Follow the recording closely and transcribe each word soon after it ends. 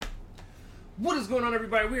What is going on,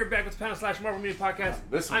 everybody? We are back with Pound Slash Marvel Media Podcast.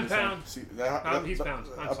 I'm Pound. He's Pound.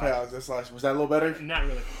 I'm Slash. Was that a little better? Not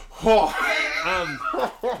really. Oh.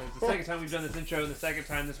 It's the second time we've done this intro, and the second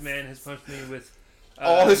time this man has punched me with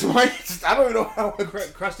all his might. I don't even know how.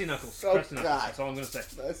 Crusty knuckles. Oh, Crusty knuckles. God. That's all I'm gonna say.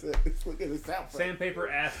 That's it. Look at this outfit. Sandpaper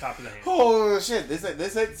ass, top of the hand. Oh shit!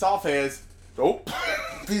 This ain't soft hands. Nope.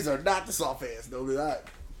 These are not the soft hands. No, they're not.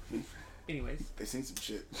 Anyways, They seen some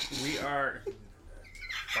shit. we are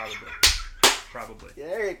probably.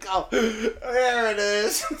 There you go. There it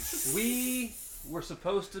is. We were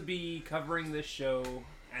supposed to be covering this show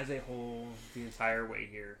as a whole the entire way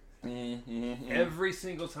here. Every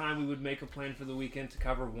single time we would make a plan for the weekend to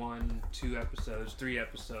cover 1, 2 episodes, 3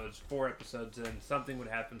 episodes, 4 episodes, and something would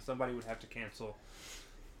happen. Somebody would have to cancel.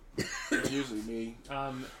 Usually me.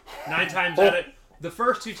 9 times out of the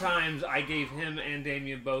first 2 times, I gave him and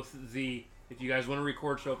Damien both the if you guys want to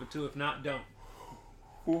record, show up at 2. If not, don't.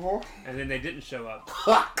 And then they didn't show up.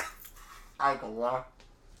 I ain't gonna lie.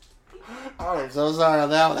 I'm so sorry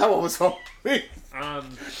on that one. That one was on me.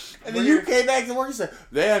 And then you came back to work and said,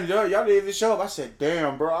 damn, y'all didn't even show up. I said,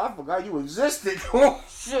 damn, bro, I forgot you existed. Oh,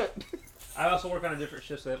 shit. I also work on a different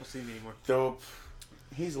shift, so they don't see me anymore. Dope.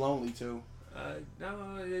 He's lonely, too.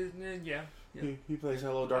 Yeah. He plays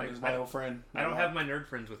Hello Darkness, my old friend. I don't have my nerd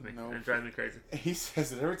friends with me. No. It drives me crazy. He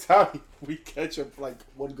says it every time we catch up like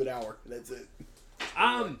 1 good hour. That's it.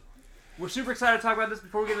 We're super excited to talk about this.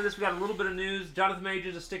 Before we get into this, we got a little bit of news. Jonathan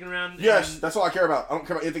Majors is sticking around. Yes, that's all I care about. I don't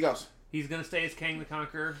care about anything else. He's going to stay as Kang the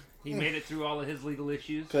Conqueror. He made it through all of his legal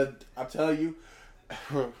issues. Because I'm telling you,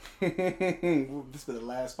 this has been the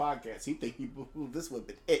last podcast. He think this would have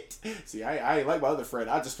been it. See, I ain't like my other friend.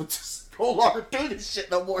 I just would just no longer do this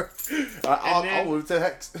shit no more. I'll move to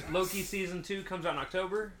Hex. Loki Season 2 comes out in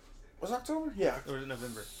October. Was it October? Yeah. Or is it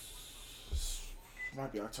November?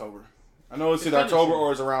 Might be October. I know it's either October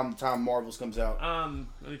or it's around the time Marvels comes out.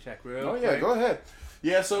 Let me check real quick. quick. Go ahead.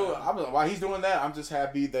 Yeah, so while he's doing that, I'm just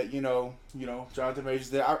happy that, you know, Jonathan Majors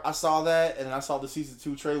there. I saw that, and then I saw the Season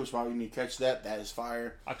 2 trailer, which probably need to catch that. That is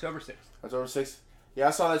fire. October 6th. October 6th. Yeah,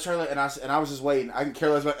 I saw that trailer, and I was just waiting. I didn't care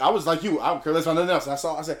less about... I was like you. I don't care less about nothing else.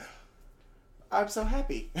 I said, I'm so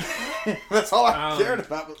happy. That's all I cared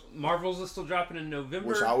about. Marvel's is still dropping in November.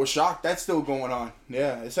 Which I was shocked. That's still going on.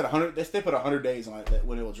 Yeah, they said 100... They put 100 days on it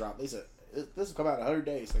when it will drop. They said, this will come out in 100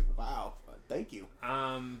 days. Like, wow. Thank you.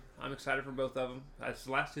 I'm excited for both of them. That's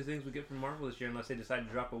the last 2 things we get from Marvel this year, unless they decide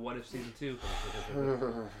to drop a What If Season 2.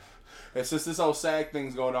 And since this whole SAG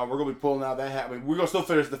thing's going on, we're going to be pulling out that hat. I mean, we're going to still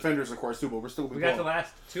finish Defenders, of course, too, but we're still going to be We got the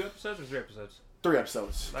last 2 episodes or 3 episodes? 3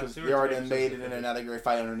 episodes. Because they already made it, and now they're going to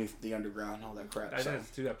fight underneath the underground and all that crap. I think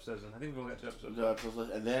it's 2 episodes. I think we've only got 2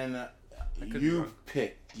 episodes. And then you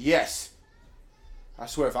pick. Yes. I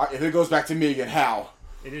swear, if it goes back to me again, how?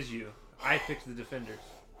 It is you. I picked the Defenders.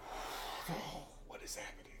 Oh, what is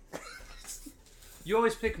happening? You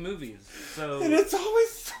always pick movies, so... And it's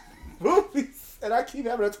always movies. And I keep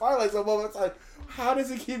having a Twilight Zone moment. It's like, how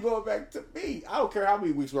does it keep going back to me? I don't care how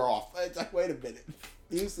many weeks we're off. It's like, wait a minute.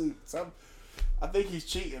 Usually, I think he's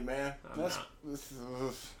cheating, man.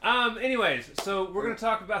 Anyways, so we're going to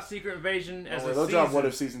talk about Secret Invasion as a they'll season. drop What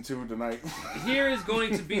If Season 2 tonight. Here is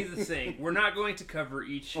going to be the thing. We're not going to cover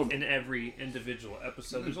each and every individual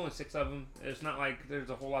episode. There's only 6 of them. It's not like there's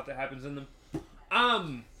a whole lot that happens in them.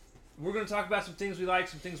 We're going to talk about some things we like,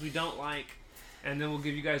 some things we don't like, and then we'll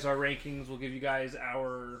give you guys our rankings. We'll give you guys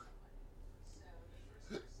our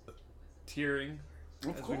tiering,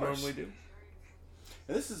 as we normally do.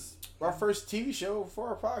 And this is our first TV show for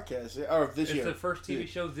our podcast, or this year. It's the first TV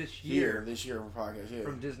show this year. This year for podcast, yeah.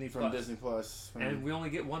 From Disney+. And we only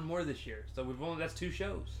get 1 more this year, so that's 2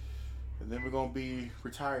 shows. And then we're going to be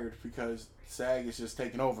retired because SAG is just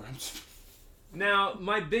taking over. Now,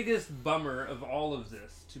 my biggest bummer of all of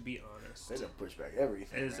this, to be honest, they don't push back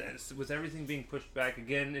everything. Is with everything being pushed back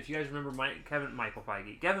again. If you guys remember, Kevin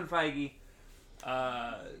Feige,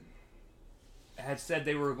 had said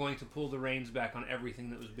they were going to pull the reins back on everything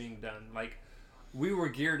that was being done. Like, we were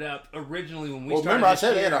geared up originally when we started. Remember, I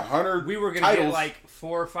said they had 100. We were going to get like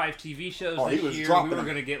 4 or 5 TV shows this year. We were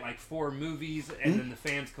going to get like 4 movies, and then the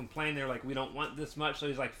fans complained. They're like, "We don't want this much." So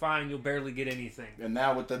he's like, "Fine, you'll barely get anything." And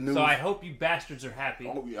now with the new, so I hope you bastards are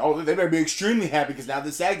happy. Oh, they better be extremely happy because now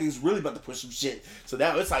the SAG thing's really about to push some shit. So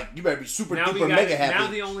now it's like you better be super duper mega happy. Now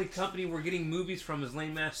the only company we're getting movies from is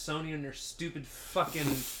lame ass Sony and their stupid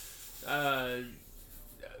fucking.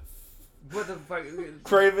 What the fuck?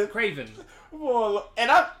 Craven. Well,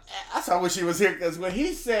 and I wish he was here because when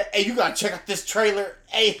he said, "Hey, you gotta check out this trailer,"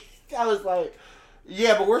 hey, I was like,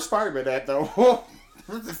 "Yeah, but where's Spider-Man at though?"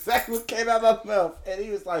 That's exactly what came out of my mouth, and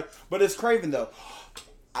he was like, "But it's Craven though."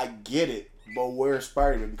 I get it, but where's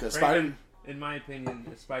Spider-Man? Because in my opinion,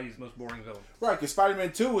 is Spidey's most boring villain. Right, because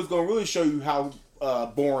Spider-Man 2 is going to really show you how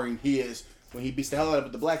boring he is when he beats the hell out of it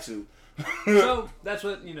with the black suit. So, that's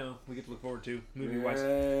what, we get to look forward to, movie-wise.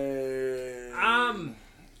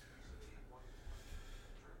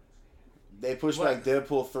 They pushed back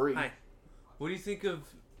Deadpool 3. Hi. What do you think of...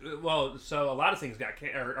 Well, so a lot of things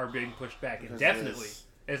are being pushed back indefinitely.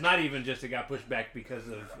 It's not even just it got pushed back because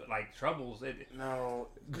of troubles.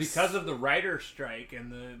 Because of the writer's strike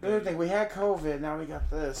and the other thing, we had COVID, now we got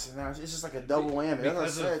this, and now it's just like a double whammy.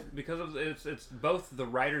 Because of it's both the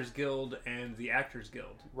Writers Guild and the Actors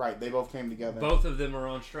Guild. Right, they both came together. Both of them are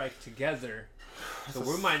on strike together, so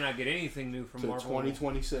we might not get anything new from Marvel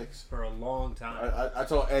 2026 for a long time. I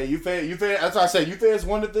told you fans. That's what I said. You fans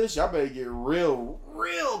wanted this. Y'all better get real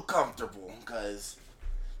comfortable, because.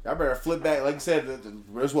 Y'all better flip back. Like I said,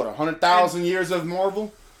 there's 100,000 years of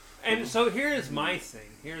Marvel. And so here's my thing.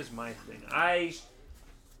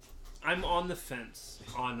 I'm on the fence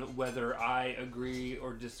on whether I agree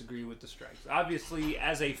or disagree with the strikes. Obviously,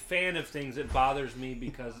 as a fan of things, it bothers me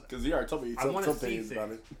because you already told me some things about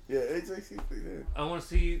it. Yeah, exactly. I want to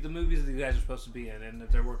see the movies that you guys are supposed to be in and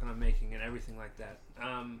that they're working on making and everything like that.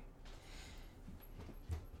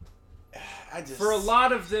 For a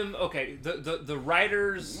lot of them, okay, the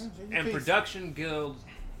writers and production guilds,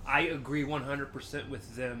 I agree 100%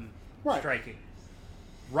 with them striking.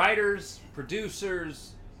 Writers,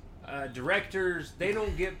 producers, directors, they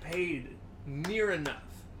don't get paid near enough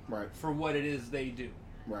for what it is they do.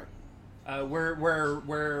 Right.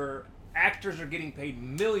 Where actors are getting paid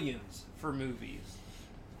millions for movies.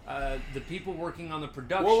 The people working on the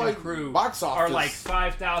production crew box office are like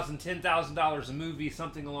 $5,000, $10,000 a movie,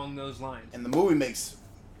 something along those lines. And the movie makes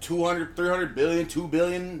 200, 300 billion, 2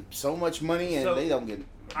 billion, so much money, and they don't get.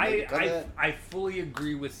 I fully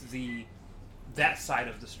agree with that side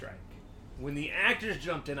of the strike. When the actors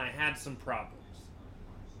jumped in, I had some problems,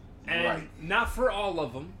 and not for all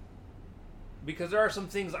of them, because there are some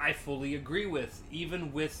things I fully agree with,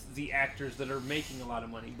 even with the actors that are making a lot of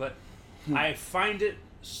money. But I find it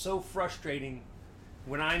so frustrating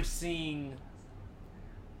when I'm seeing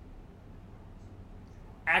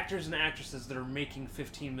actors and actresses that are making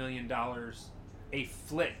 $15 million a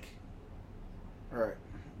flick. Right.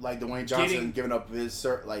 Like Dwayne Johnson giving up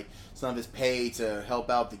some of his pay to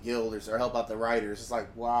help out the guild or help out the writers. It's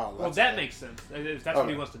like, wow. Well, that makes sense. If that's what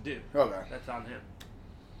he wants to do. Okay. That's on him.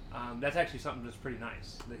 That's actually something that's pretty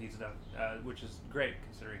nice that he's done, which is great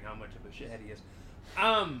considering how much of a shithead he is.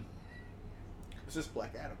 It's just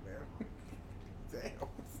Black Adam, man. Damn.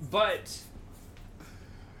 But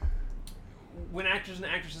when actors and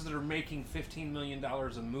actresses that are making $15 million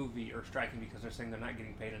a movie are striking because they're saying they're not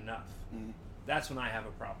getting paid enough, that's when I have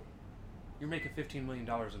a problem. You're making $15 million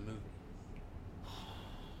a movie.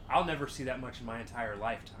 I'll never see that much in my entire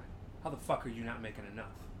lifetime. How the fuck are you not making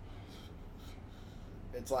enough?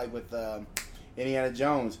 It's like with Indiana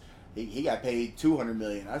Jones. He got paid $200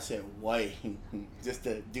 million. I said, wait, just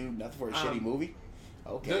to do nothing for a shitty movie?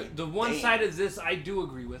 Okay. The one side of this I do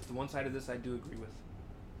agree with.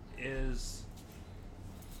 Is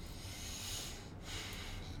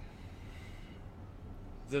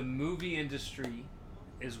the movie industry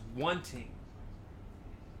is wanting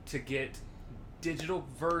to get digital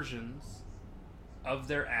versions of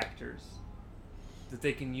their actors that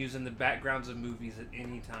they can use in the backgrounds of movies at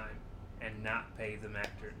any time and not pay the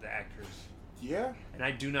actors. Yeah. And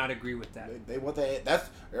I do not agree with that. They want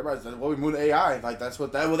that's we move to AI. Like that's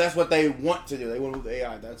what they want to do. They want to move to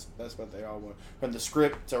AI. That's what they all want. From the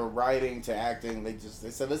script to writing to acting, they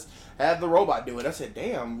said let's have the robot do it. I said,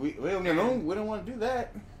 damn, we don't want to do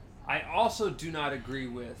that. I also do not agree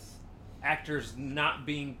with actors not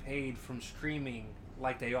being paid from streaming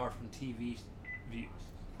like they are from TV views.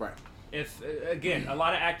 Right. If, again, a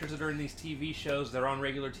lot of actors that are in these TV shows, they're on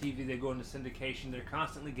regular TV, they go into syndication, they're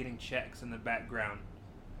constantly getting checks in the background.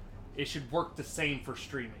 It should work the same for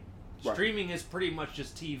streaming. Right. Streaming is pretty much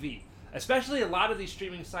just TV. Especially a lot of these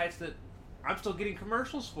streaming sites that I'm still getting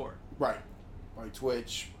commercials for. Right. Like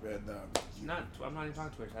Twitch and... I'm not even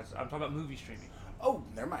talking Twitch. I'm talking about movie streaming. Oh,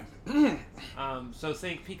 never mind. So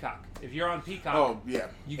think Peacock. If you're on Peacock,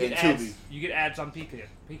 you get ads. Tubi. You get ads on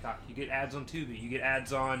Peacock. You get ads on Tubi. You get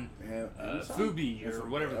ads on Fubi or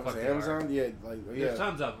whatever the fuck they Amazon. are. Yeah, There's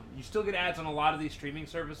tons of them. You still get ads on a lot of these streaming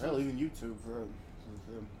services. Hell, even YouTube.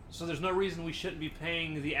 So there's no reason we shouldn't be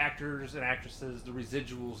paying the actors and actresses the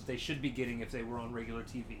residuals they should be getting if they were on regular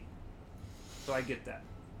TV. So I get that.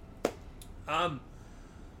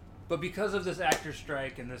 But because of this actor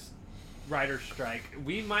strike and this writer's strike,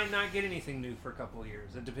 we might not get anything new for a couple of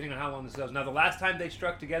years, and depending on how long this goes. Now, the last time they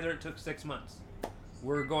struck together, it took 6 months.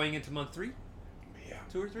 We're going into month 3. Yeah.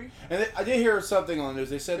 2 or 3. And I did hear something on the news.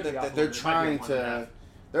 They said that they're trying to,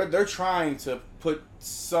 they're trying to put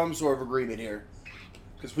some sort of agreement here,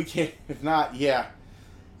 because we can't. If not, yeah,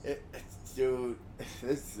 dude,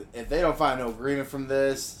 if they don't find no agreement from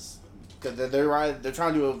this, because they're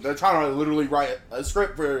trying to literally write a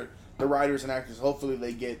script for the writers and actors. Hopefully,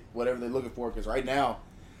 they get whatever they're looking for. Because right now,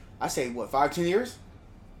 I say 5-10 years,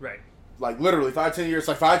 right? Like literally 5-10 years.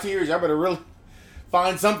 Like 5-10 years, y'all better really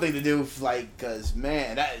find something to do, like, cause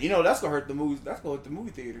man, that's gonna hurt the movies. That's gonna hurt the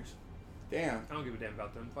movie theaters. Damn. I don't give a damn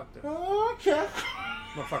about them. Fuck them. Okay.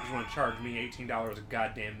 Motherfuckers want to charge me $18 a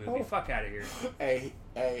goddamn movie. Fuck out of here. Hey,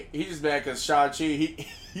 he's just mad because Shang-Chi,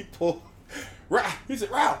 he pulled. He said,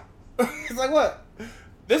 "Ralph." He's like, "What?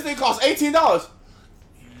 This thing costs $18."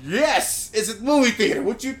 Yes, it's a movie theater.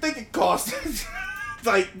 What you think it costs? It's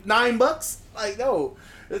like $9. Like, no.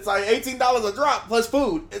 It's like $18 a drop plus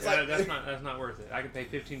food. It's like that's not worth it. I can pay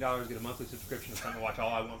 $15, get a monthly subscription, and watch all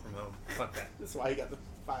I want from home. Fuck that. That's why he got the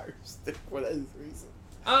Fire Stick for that reason.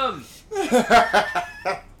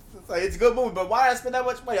 It's like, it's a good movie, but why did I spend that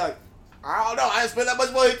much money? Like, I don't know. I didn't spend that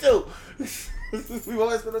much money too. We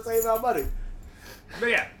only spend the same amount of money. But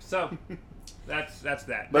yeah, so that's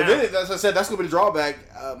that. But then, as I said, that's gonna be the drawback.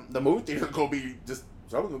 The movie theater gonna be just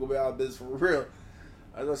someone's gonna be out of business for real.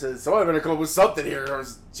 As I said, someone's gonna come up with something here. Or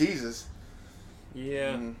Jesus.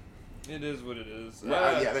 Yeah, it is what it is.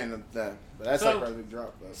 Well, yeah, I mean, but that's like a big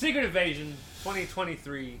drop. Though. Secret Invasion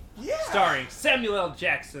 2023, yeah, starring Samuel L.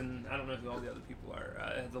 Jackson. I don't know who all the other people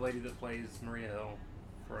are. The lady that plays Maria Hill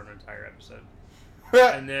for an entire episode,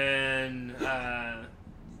 and then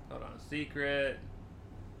hold on, Secret.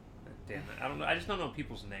 Damn it, I don't know. I just don't know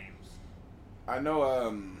people's names. I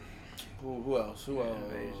know. Who else? Who else?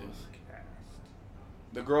 Invasion cast.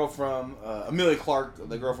 The girl from Emilia Clarke,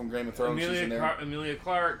 the girl from Game of Thrones. Emilia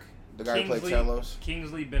Clarke. The guy who played Talos.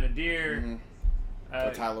 Kingsley Benadire.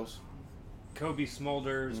 Talos. Kobe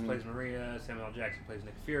Smulders plays Maria. Samuel L. Jackson plays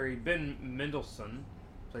Nick Fury. Ben Mendelsohn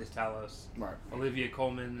plays Talos. Right. Olivia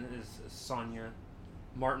Colman is Sonya.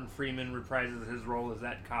 Martin Freeman reprises his role as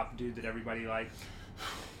that cop dude that everybody likes.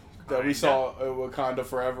 That we saw Wakanda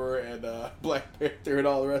Forever and Black Panther and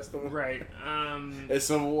all the rest of them. Right. And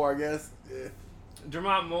Civil War, I guess. Yeah.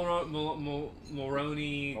 Dermot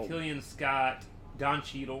Mulroney, Killian Scott, Don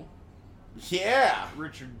Cheadle. Yeah.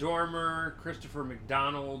 Richard Dormer, Christopher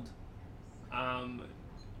McDonald. I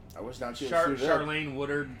wish Don Cheadle Charlene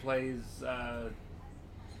Woodard plays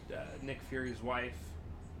Nick Fury's wife.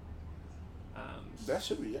 That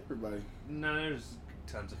should be everybody. No, there's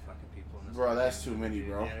tons of fucking people in this. Bro, that's too many,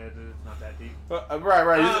 bro. Yeah, it's not that deep.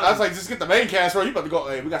 Right. I was like, just get the main cast, bro. You about to go,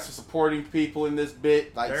 hey, we got some supporting people in this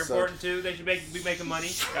bit. Like, they're important, too. They should be making money.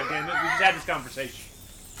 God damn it. We just had this conversation.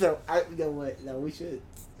 So, you know what? No, we should.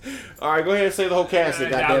 All right, go ahead and say the whole cast.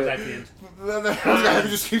 That was at the end. I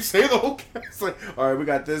was just keep saying the whole cast. Like, all right, we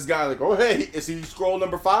got this guy. Like, oh, hey, is he scroll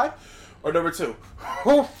number 5 or number 2?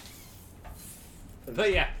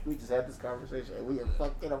 But yeah, we just had this conversation. We are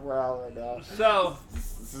fucking around right now. So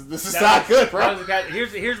this is not good, bro.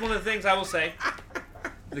 Here's one of the things I will say: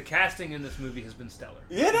 the casting in this movie has been stellar.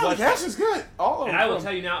 Yeah, no, the casting's good. All of them. And I will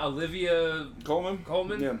tell you now, Olivia Colman,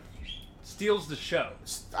 yeah, steals the show.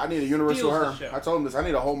 I need a universe with her. I told him this. I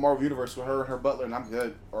need a whole Marvel universe with her and her butler, and I'm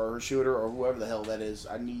good. Or her shooter, or whoever the hell that is.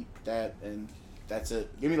 I need that, and that's it.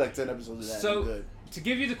 Give me like 10 episodes of that. So, I'm good. To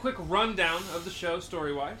give you the quick rundown of the show,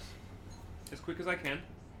 story-wise. As quick as I can.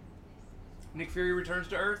 Nick Fury returns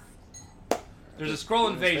to Earth. There's a Skrull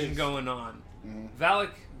invasion going on. Varric?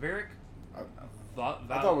 I thought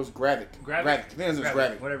it was Gravik. Gravik? I think it was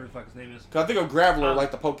Gravik. Whatever the fuck his name is. Cause I think of Graveler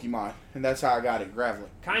like the Pokemon, and that's how I got it, Graveler.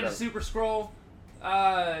 Kind of Super Skrull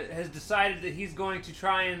has decided that he's going to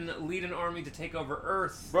try and lead an army to take over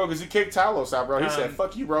Earth. Bro, because he kicked Talos out, bro. He said,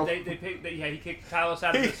 fuck you, bro. He kicked Talos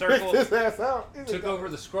out of the circle. His ass out. Took over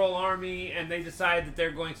the Skrull army, and they decide that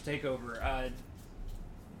they're going to take over.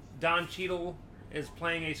 Don Cheadle is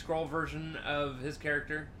playing a Skrull version of his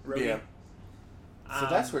character, Rhodey. Yeah. So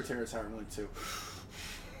that's where Terrence Howard went to.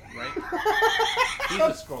 Right? He's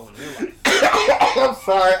a Skrull in real life. I'm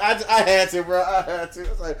sorry. I had to, bro. I had to.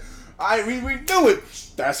 It's like, we knew it.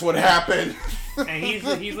 That's what happened. And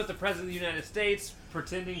he's with the President of the United States,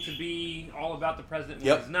 pretending to be all about the President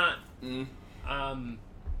when he's not.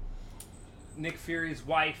 Nick Fury's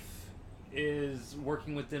wife is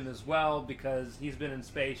working with them as well because he's been in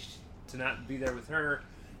space to not be there with her.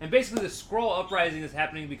 And basically the Skrull uprising is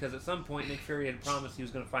happening because at some point Nick Fury had promised he was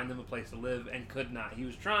going to find them a place to live and could not. He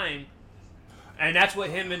was trying, And that's what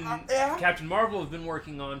him and Captain Marvel have been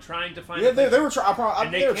working on, trying to find. Yeah, they were trying.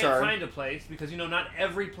 And they can't find a place because not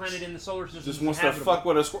every planet in the solar system just wants to fuck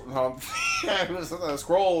with a scroll. A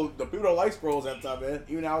scroll. The people don't like scrolls that time, man.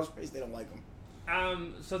 Even outer space, they don't like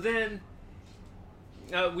them. So then,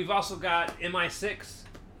 we've also got MI6.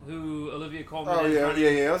 Who Olivia Colman? Oh yeah.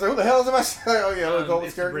 I was like, who the hell is MI6? Oh yeah, Olivia Colman's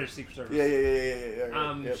it's the British Secret Service. Yeah.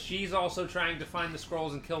 Yep. She's also trying to find the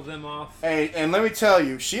Skrulls and kill them off. Hey, and let me tell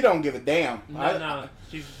you, she don't give a damn. No,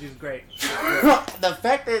 she's great. The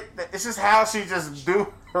fact that this is how she just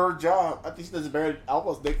do her job, I think she does it better,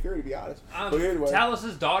 almost Nick Fury, to be honest. But anyway.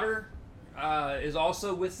 Talos' daughter is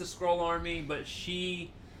also with the Skrull army, but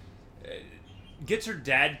she gets her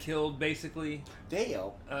dad killed, basically.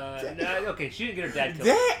 Damn. Okay, she didn't get her dad killed.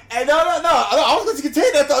 No. I was going to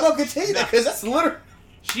continue that, though. No, continue that, because that's literally...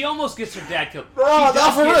 She almost gets her dad killed.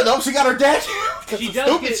 No, for real. No, she got her dad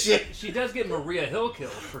killed. She does get Maria Hill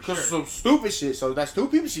killed, for sure. Because some stupid shit. So that's two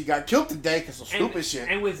people she got killed today because of stupid shit.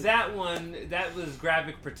 And with that one, that was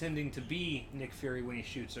Gravik pretending to be Nick Fury when he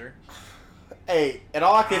shoots her. Hey, and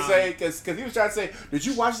all I can say, because he was trying to say, did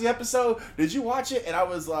you watch the episode? Did you watch it? And I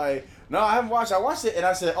was like, no, I haven't watched it. I watched it, and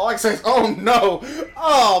I said, all I can say is, oh no.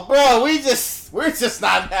 Oh, bro, we're just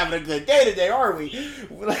not having a good day today, are we?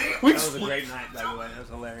 That was a great night, by the way. That was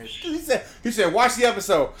hilarious. He said, watch the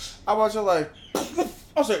episode. I watched it like, I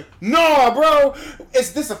was like, no, bro,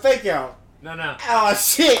 is this a fake out? No. Oh,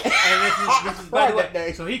 shit. And this is by the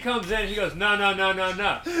way, so he comes in and he goes, no. And I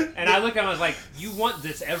look at him and I was like, you want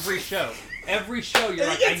this every show. Every show, you're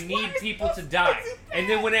like, I need people to die. And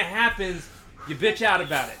then when it happens, you bitch out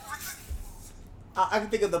about it. I can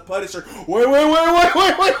think of the Punisher. Wait,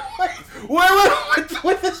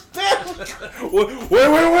 with this pen. Wait, no,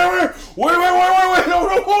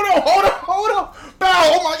 hold on.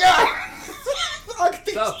 Bow, oh my god. I can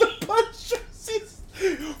think of the Punisher.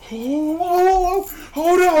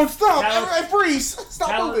 Hold on, stop. Freeze.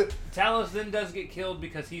 Stop moving. Talos then does get killed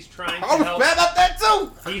because he's trying to help. I was mad about that too.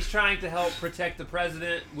 He's trying to help protect the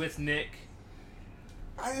president with Nick.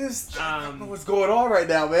 I don't know what's going on right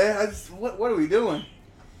now, man. What are we doing?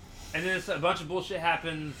 And then a bunch of bullshit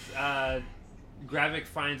happens. Gravik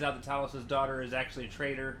finds out that Talos' daughter is actually a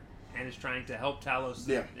traitor and is trying to help Talos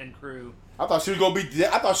and crew. I thought she was gonna be.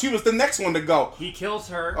 I thought she was the next one to go. He kills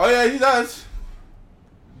her. Oh yeah, he does.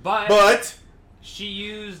 But she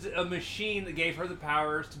used a machine that gave her the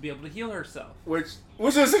powers to be able to heal herself. Which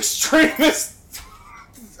is extremist.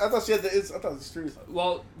 I thought she had I thought it was extremist.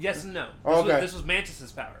 Well, yes and no. This was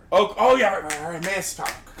Mantis's power. Oh yeah, right. Mantis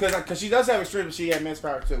power. Because she does have extremist, she had Mantis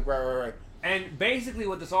power too. Right. And basically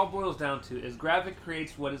what this all boils down to is Gravik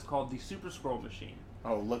creates what is called the Super Skrull machine.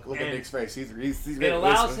 Oh, look at Nick's face. He's it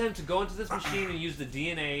allows him to go into this machine and use the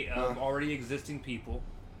DNA of already existing people.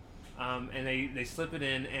 And they slip it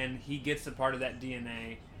in, and he gets a part of that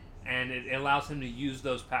DNA, and it allows him to use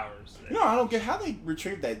those powers. No, I don't get how they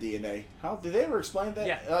retrieved that DNA. How did they ever explain that?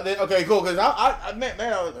 Yeah. Okay, cool. Because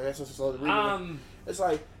it's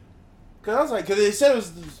like, because they said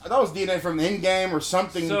that was DNA from the Endgame or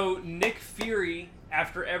something. So Nick Fury,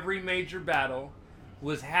 after every major battle,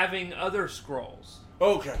 was having other Skrulls.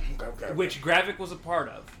 Okay. Which Gravik was a part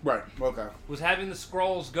of. Right, okay. Was having the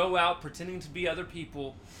Skrulls go out pretending to be other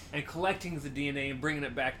people and collecting the DNA and bringing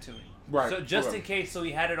it back to him. Right. So just in case, so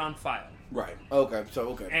he had it on file. Right. Okay.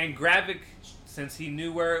 And Gravik, since he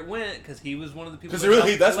knew where it went, because he was one of the people.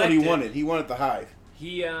 Because that's what he wanted. He wanted the hive.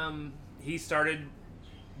 He started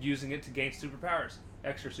using it to gain superpowers,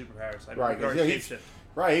 extra superpowers.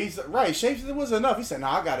 Shapeshifter was enough. He said, "No,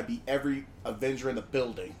 I got to be every Avenger in the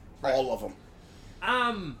building, all of them."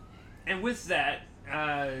 And with that,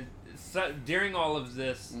 during all of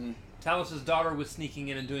this, Talos' daughter was sneaking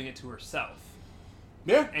in and doing it to herself.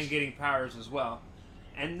 Yeah. And getting powers as well.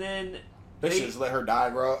 And then they should just let her die,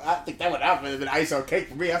 bro. I think that would have been ice on cake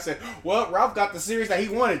for me. I said, well, Ralph got the series that he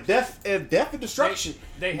wanted, Death and Destruction.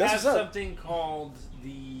 They have something called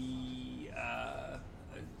the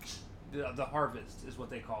Harvest is what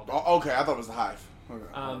they called it. Oh, okay, I thought it was the Hive.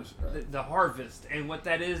 Okay, the Harvest, and what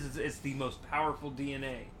that is it's the most powerful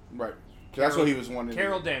DNA. Right. That's what he was wanting.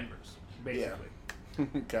 Carol Danvers, basically. Yeah.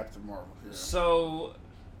 Captain Marvel. Yeah. So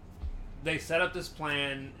they set up this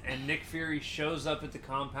plan, and Nick Fury shows up at the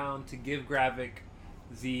compound to give Gravik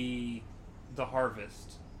the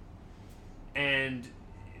Harvest. And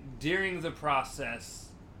during the process,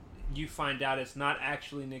 you find out it's not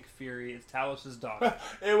actually Nick Fury, it's Talos' daughter.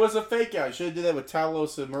 It was a fake out. You should have did that with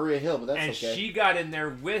Talos and Maria Hill, but that's okay. And she got in there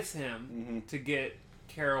with him to get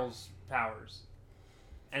Carol's powers.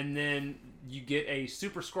 And then you get a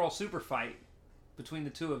Super Skrull super fight between the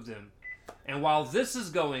two of them. And while this is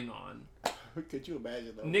going on, could you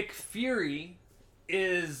imagine though? Nick Fury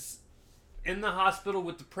is in the hospital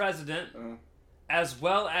with the president, as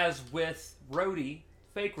well as with Rhodey,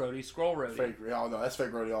 fake Rhodey, Skrull Rhodey. Fake, oh no, that's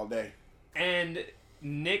fake Rhodey all day. And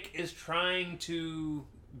Nick is trying to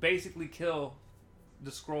basically kill the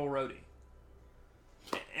Skrull Rhodey.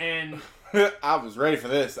 And I was ready for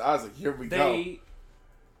this. I was like, here we go. They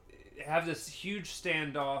have this huge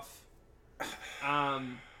standoff.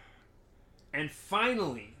 And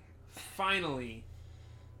finally,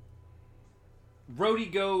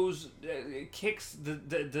 Rhodey goes, kicks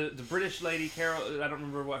the British lady, Carol. I don't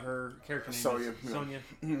remember what her character name is. Sonia.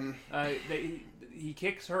 Mm-hmm. He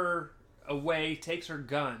kicks her away, takes her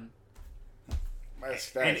gun.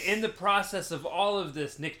 And in the process of all of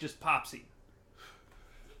this, Nick just pops him.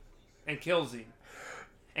 And kills him.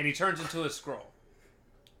 And he turns into a Skrull.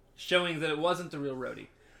 Showing that it wasn't the real Rhodey.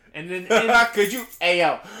 And then... Could you... Hey,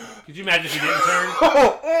 yo. Could you imagine if he didn't turn?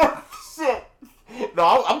 Oh, shit.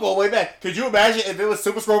 No, I'm going way back. Could you imagine if it was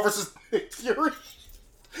Super Skrull versus Nick Fury?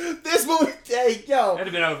 This movie... Hey, yo.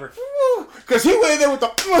 That'd have been over. Because he went in there with the...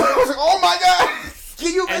 I was like, oh my god.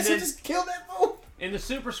 Can you imagine just kill that fool? In the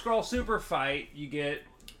Super Skrull super fight, you get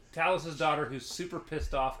Talos' daughter who's super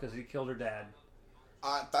pissed off because he killed her dad.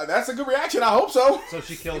 That's a good reaction. I hope so. So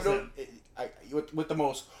she kills him. With the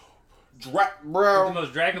most... Bro. With the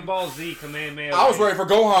most Dragon Ball Z Kamehameha. I was ready for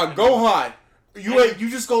Gohan. Gohan. You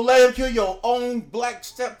just go let him kill your own black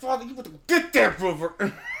stepfather. You want to get there, brother.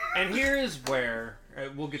 And here is where...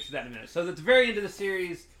 we'll get to that in a minute. So at the very end of the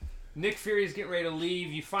series... Nick Fury's getting ready to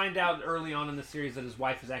leave. You find out early on in the series that his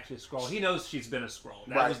wife is actually a Skrull. He knows she's been a Skrull.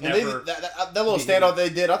 That was never... that little standoff they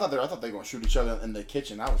did, I thought they were going to shoot each other in the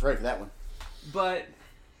kitchen. I was ready for that one. But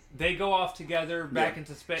they go off together, back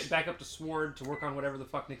up to Sword to work on whatever the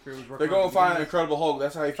fuck Nick Fury was working on. They go and find an Incredible Hulk.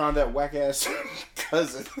 That's how he found that whack-ass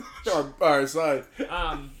cousin. or son.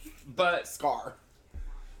 But... Scar.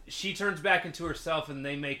 She turns back into herself and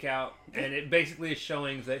they make out, and it basically is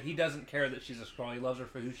showing that he doesn't care that she's a Skrull. He loves her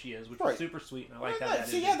for who she is, which is super sweet, and I like that.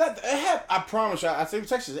 See, it had, I promise you, I think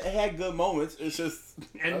Texas, it had good moments. It's just,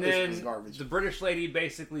 and then the British lady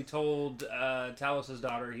basically told Talos'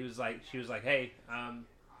 daughter, she was like, hey,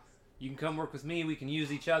 you can come work with me. We can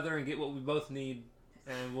use each other and get what we both need,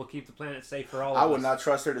 and we'll keep the planet safe for all of us. I would not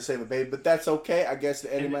trust her to save a baby, but that's okay. I guess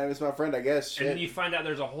any man is my friend, I guess. And then you find out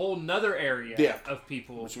there's a whole nother area of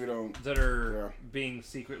people that are being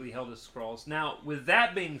secretly held as Skrulls. Now, with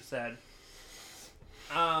that being said,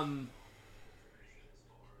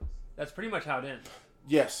 that's pretty much how it ends.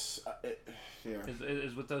 Yes.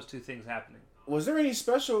 Is with those two things happening. Was there any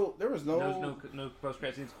special... There was no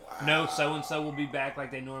post-credit scenes. Wow. No so-and-so will be back like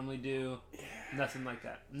they normally do. Yeah. Nothing like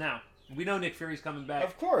that. Now... We know Nick Fury's coming back.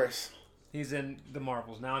 Of course. He's in the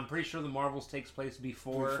Marvels. Now, I'm pretty sure the Marvels takes place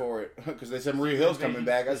before it. Because they said Maria Hill's coming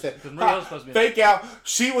back. I said, Maria Hill's supposed to be fake out.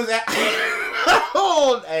 She was at...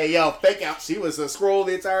 Hey, yo, fake out. She was a Skrull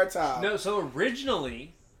the entire time. No, so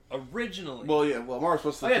originally... Well, yeah, Marvel's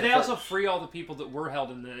supposed to... Oh, yeah, they also free all the people that were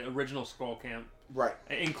held in the original Skrull camp. Right.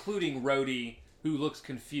 Including Rhodey, who looks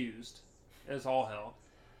confused as all hell.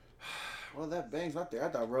 Well, that bangs right there. I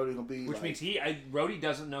thought Rhodey gonna be. Which means Rhodey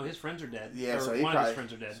doesn't know his friends are dead. Yeah, so one of his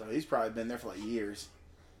friends are dead. So he's probably been there for like years.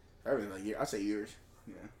 Everything like years. I say years.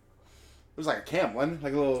 Yeah. It was like a camp, wasn't it?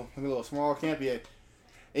 Like a little small camp. Yeah.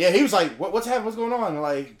 Yeah. He was like, "What's happening? What's going on?"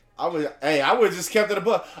 Like I would have just kept it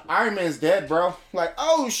above. Iron Man's dead, bro. Like,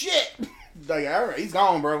 oh shit. Like, all right, he's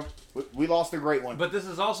gone, bro. We lost a great one. But this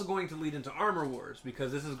is also going to lead into Armor Wars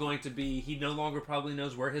because this is going to be he no longer probably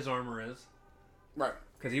knows where his armor is. Right.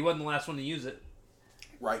 Because he wasn't the last one to use it.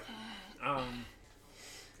 Right.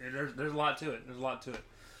 There's a lot to it.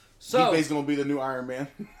 So he's gonna be the new Iron Man.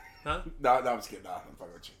 Huh? No, I'm just kidding. No, I'm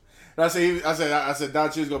fucking with you. I said Don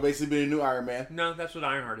Cheadle's gonna basically be the new Iron Man. No, that's what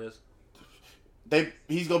Ironheart is.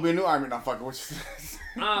 He's gonna be a new Iron Man. I'm fucking with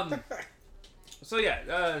you. So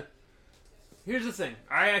yeah, here's the thing.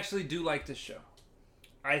 I actually do like this show.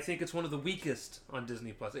 I think it's one of the weakest on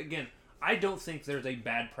Disney Plus. Again, I don't think there's a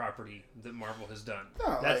bad property that Marvel has done.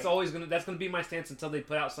 No, that's gonna be my stance until they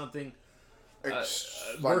put out something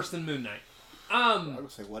worse than Moon Knight. I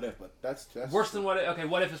would say What If, but that's worse than What If. Okay,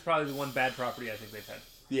 What If is probably the one bad property I think they've had.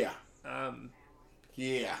 Yeah.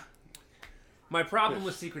 Yeah. My problem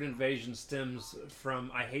with Secret Invasion stems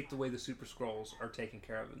from I hate the way the Super Skrulls are taken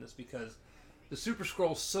care of in this because the Super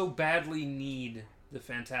Skrulls so badly need the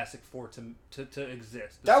Fantastic Four to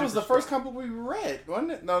exist. That was the first comic we read,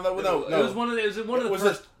 wasn't it? No. It was one of the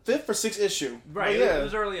first. The 5th or 6th issue. Right. Yeah. It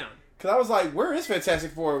was early on. Because I was like, where is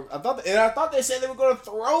Fantastic Four? I thought they said they were going to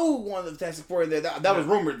throw one of the Fantastic Four in there. That was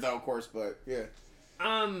rumored though, of course, but yeah.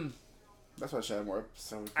 That's why I should have more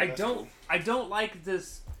episodes. I don't like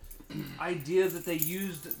this. idea that they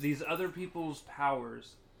used these other people's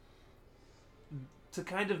powers to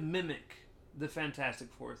kind of mimic the Fantastic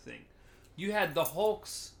Four thing. You had the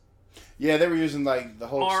Hulk's... Yeah, they were using, like, the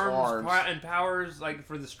Hulk's arms. And powers, like,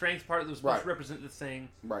 for the strength part that was supposed to represent the thing.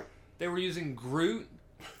 Right. They were using Groot...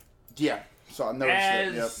 Yeah, so I noticed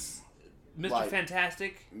as Mr.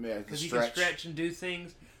 Fantastic. Yeah, because he can stretch and do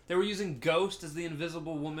things. They were using Ghost as the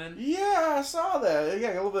Invisible Woman. Yeah, I saw that.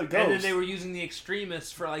 Yeah, a little bit of Ghost. And then they were using the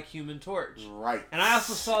Extremists for, like, Human Torch. Right. And I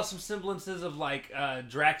also saw some semblances of, like,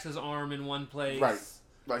 Drax's arm in one place. Right.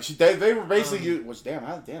 Like they were basically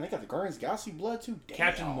damn, they got the Guardians of the Galaxy blood too. Damn.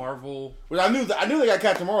 Captain Marvel. Well, I knew they got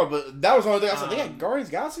Captain Marvel, but that was the only thing I said. They got Guardians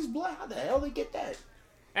of the Galaxy's blood. How the hell did they get that?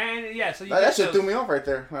 And yeah, so that shit threw me off right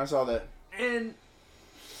there when I saw that. And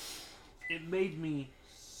it made me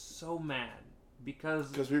so mad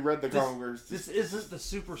because we read the comics. This isn't the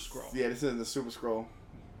Super Scroll. Yeah, this isn't the Super Scroll.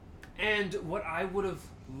 And what I would have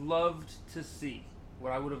loved to see,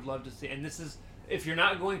 and this is if you're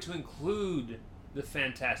not going to include the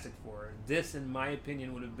Fantastic Four, this, in my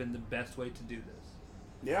opinion, would have been the best way to do this.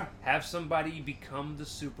 Yeah. Have somebody become the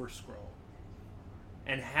Super Scroll.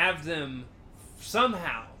 And have them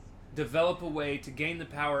somehow develop a way to gain the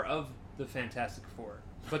power of the Fantastic Four.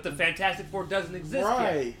 But the Fantastic Four doesn't exist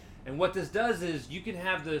yet. And what this does is you can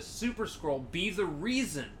have the Super Scroll be the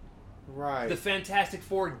reason the Fantastic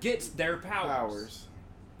Four gets their powers.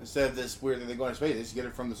 Instead of this weird thing they go into space, they just get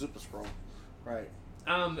it from the Super Scroll. Right.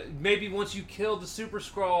 Maybe once you kill the Super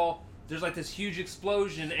Skrull, there's like this huge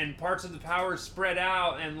explosion and parts of the power spread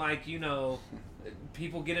out and like, you know,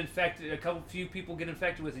 people get infected, few people get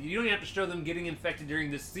infected with it. You don't even have to show them getting infected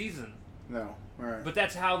during this season. No, right. But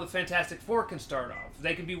that's how the Fantastic Four can start off.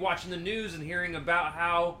 They can be watching the news and hearing about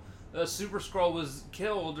how a Super Skrull was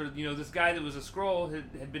killed, or, you know, this guy that was a Skrull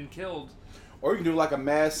had been killed. Or you can do like a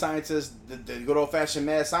mad scientist, the good old-fashioned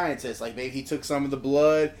mad scientist. Like maybe he took some of the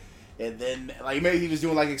blood, and then like maybe he was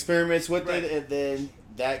doing like experiments with it, and then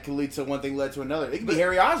that could lead to one thing led to another. It could be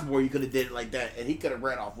Harry Osborn. You could have did it like that, and he could have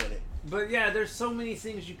ran off with it. But yeah, there's so many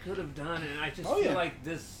things you could have done, and I just feel like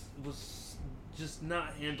this was just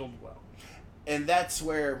not handled well. And that's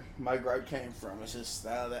where my gripe came from. It's just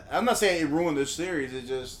I'm not saying it ruined the series. It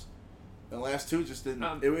just the last two just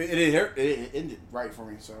didn't. It ended right for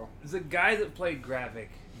me. So the guy that played Gravik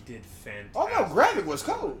did fantastic. Oh no, Gravik was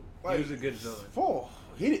cool. Like, he was a good villain. Oh,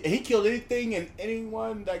 he killed anything and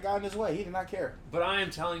anyone that got in his way. He did not care. But I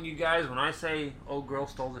am telling you guys, when I say old girl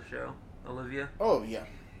stole the show, Olivia. Oh yeah.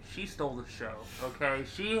 She stole the show. Okay,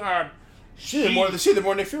 she did more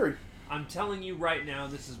than Nick Fury. I'm telling you right now,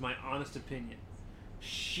 this is my honest opinion.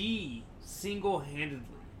 She single-handedly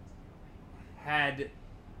had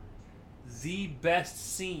the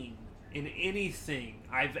best scene in anything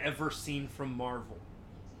I've ever seen from Marvel.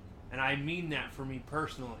 And I mean that for me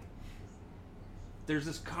personally. There's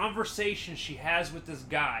this conversation she has with this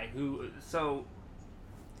guy who,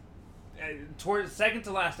 toward the second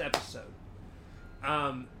to last episode,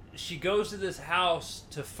 she goes to this house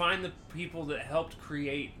to find the people that helped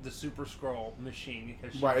create the Super Skrull machine,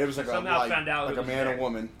 because she it was like somehow found out like it was a man and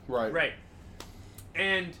woman, right.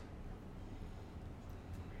 And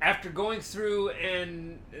after going through,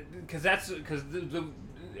 and because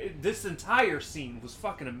this entire scene was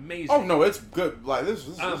fucking amazing. Oh no, it's good. Like this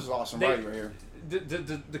is awesome right here.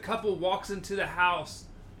 The couple walks into the house,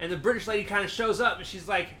 and the British lady kind of shows up, and she's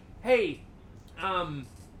like, "Hey,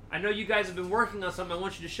 I know you guys have been working on something. I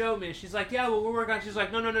want you to show me." And she's like, "Yeah, well, we're working on it." She's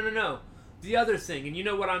like, No. The other thing, and you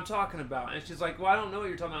know what I'm talking about. And she's like, "Well, I don't know what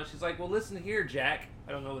you're talking about." She's like, "Well, listen here, Jack."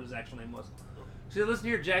 I don't know what his actual name was. She said, "Listen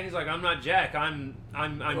here, Jack." He's like, "I'm not Jack. I'm."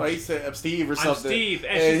 Well, he said Steve or something. I'm Steve.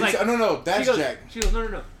 And she's like, "No, that's Jack." She goes,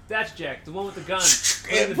 "No. That's Jack, the one with the gun.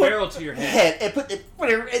 Put the barrel to your head."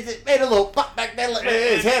 It made a little pop back there.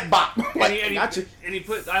 His head bop. And he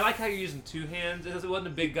put. I like how you're using two hands. It wasn't a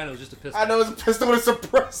big gun. It was just a pistol. I know it was a pistol with a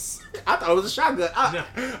suppress. I thought it was a shotgun.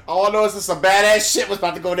 All I know is some badass shit was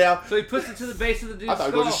about to go down. So he puts it to the base of the dude's skull.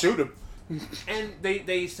 I thought he was going to shoot him. And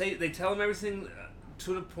they tell him everything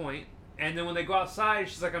to the point. And then when they go outside,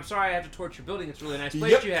 she's like, "I'm sorry, I have to torch your building. It's a really nice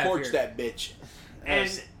place you have torch here." That bitch.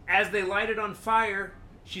 And as they light it on fire,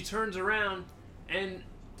 she turns around, and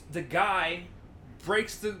the guy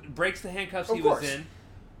breaks the handcuffs he was in,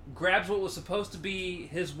 grabs what was supposed to be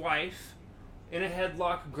his wife in a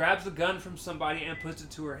headlock, grabs the gun from somebody, and puts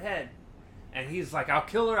it to her head. And he's like, "I'll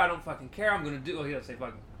kill her. I don't fucking care. I'm gonna do." Oh, he doesn't say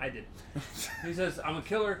fucking. I did. He says, "I'm gonna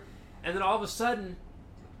kill her," and then all of a sudden,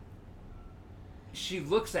 she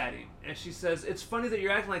looks at him, and she says, "It's funny that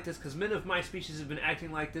you're acting like this, because men of my species have been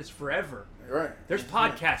acting like this forever. Right. There's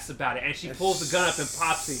podcasts about it." And she pulls the gun up and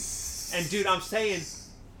pops him. And dude, I'm saying,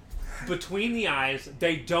 between the eyes.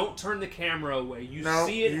 They don't turn the camera away. You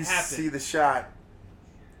see it happen. You see the shot.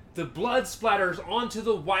 The blood splatters onto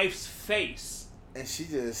the wife's face. And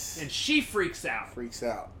she freaks out.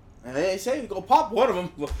 And they say go pop one of them.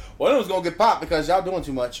 One of them's going to get popped because y'all doing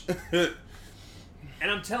too much.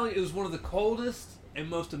 And I'm telling you, it was one of the coldest and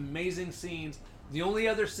most amazing scenes. The only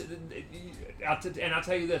other... And I'll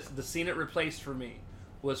tell you this. The scene it replaced for me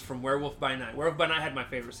was from Werewolf by Night. Werewolf by Night had my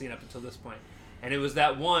favorite scene up until this point. And it was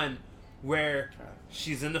that one where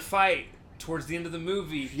she's in the fight towards the end of the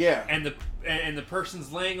movie. Yeah. And the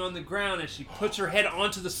person's laying on the ground and she puts her head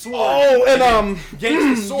onto the sword. Oh, and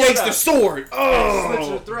yanks the sword. Oh, and slits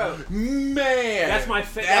her throat. Man, that's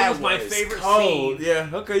that was my favorite scene. Yeah,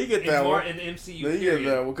 okay, you get that one in the MCU. You get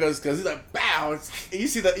that one because he's like bow. You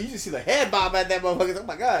just see the head bob at that motherfucker. Oh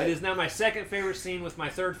my god! It is now my second favorite scene, with my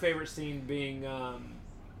third favorite scene being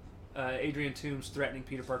Adrian Toomes threatening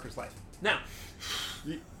Peter Parker's life. Now.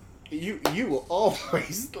 You will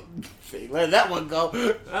always let that one go.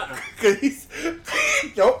 Cause he's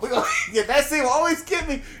that scene will always get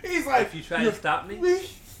me. He's like, if you try to stop me, I'm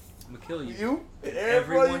gonna kill you. You and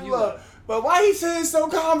everyone you love. But why he saying so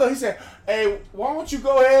calm though? He said, "Hey, why don't you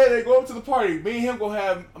go ahead and go up to the party? Me and him gonna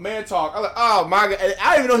have a man talk." I'm like, "Oh my god!" And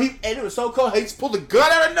I didn't even know and it was so cold. He just pulled the gun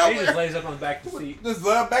out of nowhere. He just lays up on the back of the seat. Just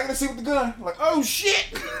lay up back in the seat with the gun. I'm like, "Oh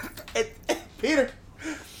shit!" and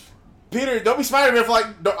Peter, don't be Spider-Man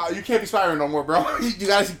for you can't be Spider-Man no more, bro. You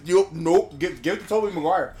gotta, nope, give it to Tobey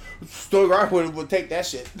Maguire. Tobey Maguire would take that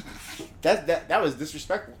shit. That was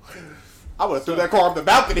disrespectful. I would have threw that car off the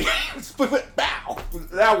balcony. Bow.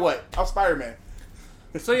 Now what? I'm Spider-Man.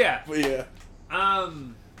 So yeah. But yeah.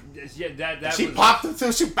 That she was, popped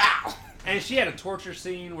until she bow. And she had a torture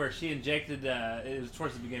scene where she injected, it was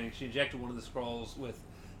towards the beginning, she injected one of the Skrulls with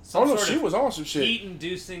some sort she was on some shit.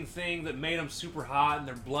 Heat-inducing thing that made them super hot, and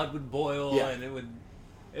their blood would boil, and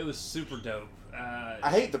it was super dope. I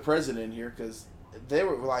hate the president here because they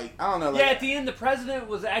were like, I don't know. At the end, the president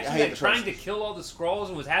was actually trying to kill all the Skrulls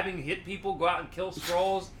and was having hit people go out and kill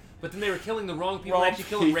Skrulls, but then they were killing the wrong people and actually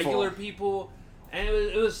killing regular people, and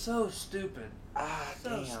it was so stupid.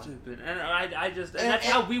 Stupid. And that's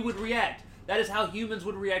how we would react. That is how humans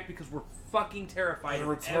would react because we're fucking terrified.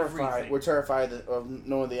 We're terrified. Everything. We're terrified of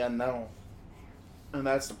knowing the unknown, and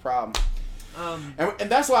that's the problem. And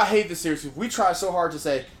that's why I hate this series. We try so hard to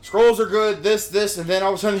say Skrulls are good, this, and then all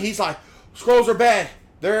of a sudden he's like, Skrulls are bad.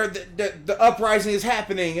 The uprising is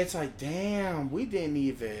happening. It's like, damn, we didn't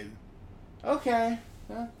even. Okay,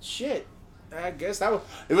 shit. I guess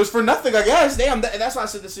it was for nothing. I guess, damn. That's why I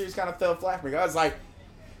said the series kind of fell flat for me. I was like,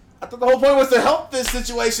 I thought the whole point was to help this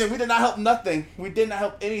situation. We did not help nothing. We did not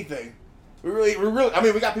help anything. We really. I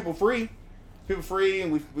mean, we got people free,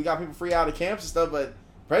 and we got people free out of camps and stuff. But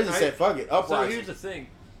the president said, "Fuck it, uprising." So here's the thing.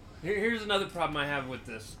 Here's another problem I have with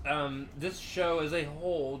this. This show as a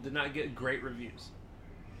whole did not get great reviews.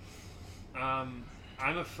 I'm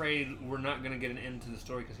afraid we're not going to get an end to the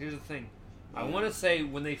story because here's the thing. I want to say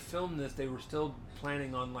when they filmed this, they were still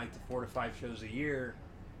planning on like the 4 to 5 shows a year,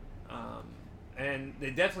 and they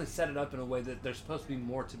definitely set it up in a way that there's supposed to be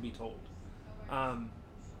more to be told.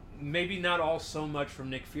 Maybe not all so much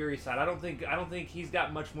from Nick Fury's side. I don't think he's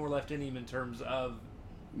got much more left in him in terms of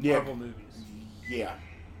Marvel movies. Yeah,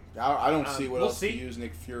 I don't see what else to use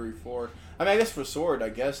Nick Fury for. I mean, I guess for Sword, I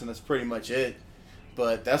guess, and that's pretty much it.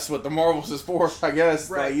 But that's what the Marvels is for, I guess.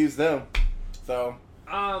 Right. I use them. So.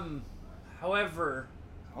 However,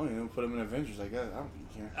 I don't even put them in Avengers. I guess I don't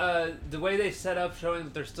even care. The way they set up, showing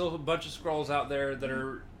that there's still a bunch of Skrulls out there that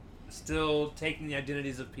are still taking the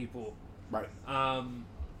identities of people. Right.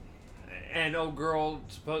 And old girl,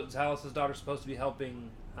 Talos' daughter, supposed to be helping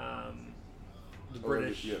the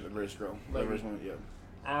British. The British girl. The British woman.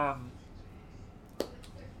 Yeah.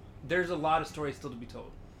 There's a lot of stories still to be told.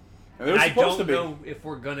 And I don't know if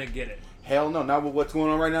we're gonna get it. Hell no, not with what's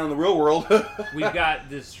going on right now in the real world. We've got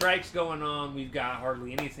the strikes going on. We've got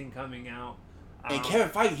hardly anything coming out. And Kevin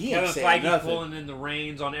Feige, pulling in the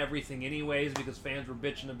reins on everything anyways because fans were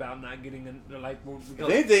bitching about not getting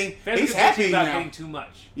he's happy about now. getting too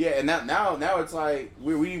much. Yeah, and now it's like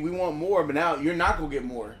we want more, but now you're not gonna get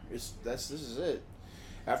more. This is it.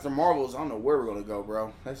 After Marvels, I don't know where we're gonna go,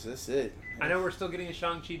 bro. That's it. I know we're still getting a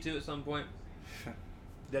Shang-Chi 2 at some point.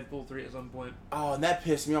 Deadpool 3 at some point. Oh, and that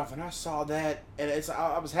pissed me off. And I saw that, and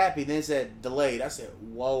I was happy. Then it said delayed. I said,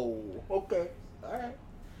 whoa. Okay. All right.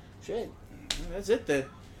 Shit. That's it then.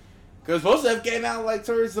 Because most of them came out like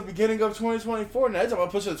towards the beginning of 2024. Now they're talking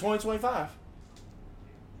about pushing to 2025.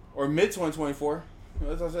 Or mid-2024.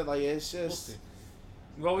 As I said, like, it's just...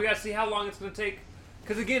 Well, we got to see how long it's going to take.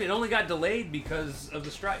 Because, again, it only got delayed because of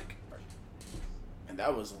the strike. And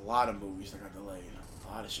that was a lot of movies that got delayed. A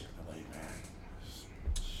lot of shit got delayed. Definitely, man.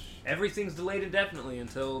 Everything's delayed indefinitely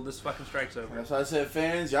until this fucking strike's over. That's why I said,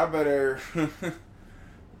 fans, y'all better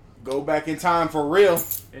go back in time for real.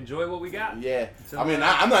 Enjoy what we got. Yeah. I mean,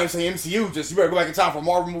 I'm not even saying MCU. Just you better go back in time for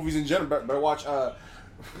Marvel movies in general. Better watch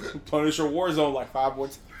Punisher Warzone like 5 more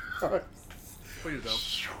times. Please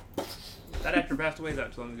don't. That actor passed away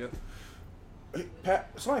not too long ago.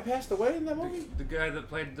 Somebody passed away in that movie? The guy that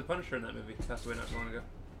played the Punisher in that movie passed away not too long ago.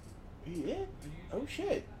 Yeah. Oh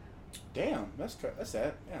shit. Damn. That's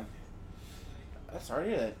sad. Damn. That's sorry to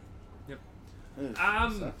hear that. Yep.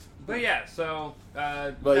 That but yeah. So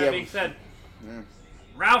that being said,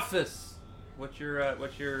 Ralphus, what's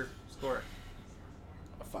your score?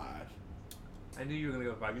 A 5. I knew you were gonna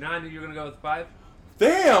go with 5. You know, I knew you were gonna go with 5.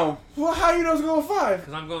 Damn. Well, how you know it's going to go with 5?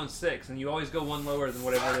 Because I'm going 6, and you always go one lower than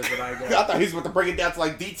whatever it is that I go. I thought he was about to break it down to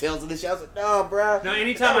like details of this shit. I was like, no, bro. No,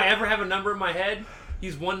 anytime I ever have a number in my head,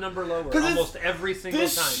 he's one number lower almost every single time.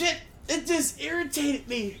 This shit, it just irritated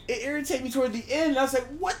me. It irritated me toward the end. And I was like,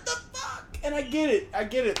 what the fuck? And I get it.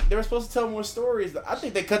 They were supposed to tell more stories. I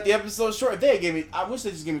think they cut the episode short. I wish they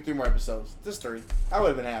just gave me 3 more episodes. Just 3. I would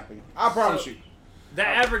have been happy. I promise you.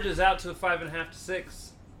 That averages out to a 5.5 to 6.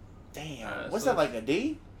 Damn. What's that, like a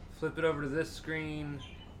D? Flip it over to this screen.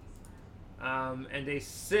 And a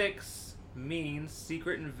 6 means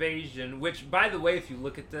Secret Invasion, which, by the way, if you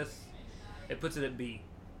look at this, it puts it at B.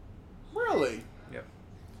 Really? Yep.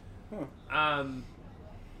 Huh.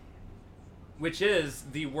 Which is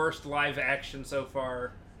the worst live action so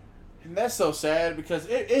far. And that's so sad because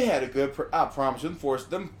it had a good. I promise you, them first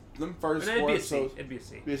 4 episodes. It'd be a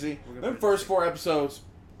C. Be a C. Them first 4 episodes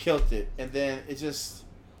killed it, and then it just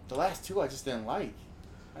the last 2 I just didn't like.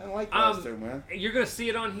 I didn't like the last 2, man. You're gonna see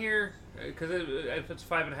it on here because if it's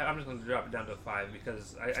 5.5, I'm just gonna drop it down to a 5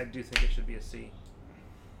 because I do think it should be a C.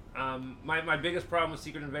 My biggest problem with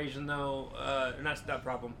Secret Invasion, though, not that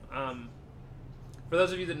problem. For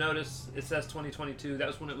those of you that notice, it says 2022. That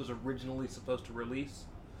was when it was originally supposed to release.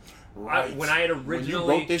 Right. When I you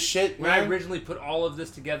wrote this shit, when I originally put all of this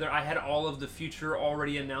together, I had all of the future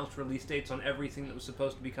already announced release dates on everything that was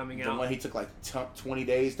supposed to be coming out. The one he took like 20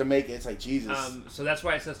 days to make it. It's like Jesus. So that's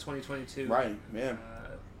why it says 2022. Right. Yeah.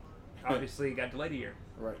 Obviously, it got delayed a year.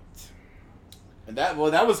 Right. And that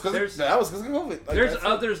was because of COVID. Like, there's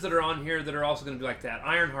others that are on here that are also going to be like that.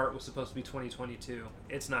 Ironheart was supposed to be 2022.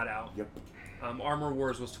 It's not out. Yep. Armor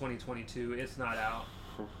Wars was 2022. It's not out.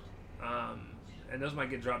 And those might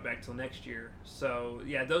get dropped back till next year. So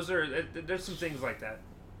yeah, there's some things like that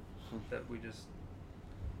we just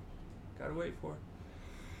gotta wait for.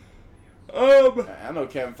 I know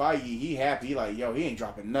Kevin Feige. He happy. He like, yo, he ain't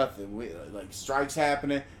dropping nothing. Like strikes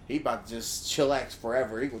happening. He about to just chillax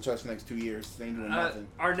forever. He gonna trust the next 2 years. They ain't doing nothing.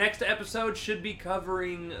 Our next episode should be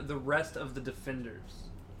covering the rest of the Defenders.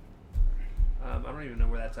 I don't even know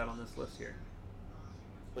where that's at on this list here.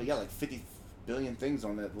 Well, you got like 50 billion things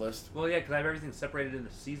on that list. Well, yeah, because I have everything separated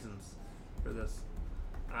into seasons for this.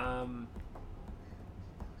 I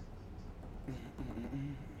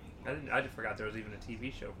just forgot there was even a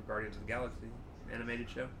TV show for Guardians of the Galaxy, animated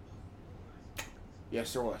show.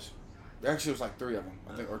 Yes, there was. There actually was like 3 of them,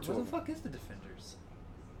 I think, or 2 of them. What the fuck is the Defenders?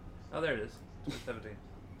 Oh, there it is. 2017.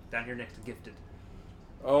 Down here next to Gifted.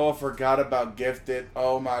 Oh, I forgot about Gifted.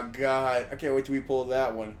 Oh my god. I can't wait till we pull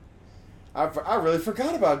that one. I really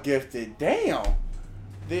forgot about Gifted. Damn.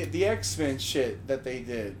 The X-Men shit that they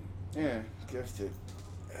did. Yeah, Gifted.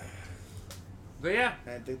 But yeah.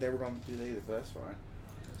 I didn't think they were going to do that either, but that's fine.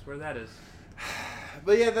 That's where that is.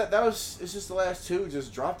 But yeah, it's just the last 2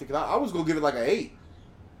 just dropped it. Cause I was going to give it like an 8.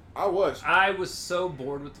 I was so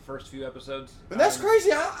bored with the first few episodes. And that's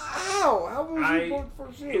crazy. How was you bored with the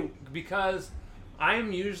first few? Because I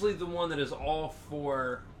am usually the one that is all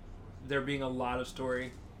for there being a lot of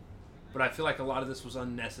story. But I feel like a lot of this was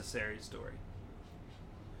unnecessary story.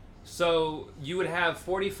 So you would have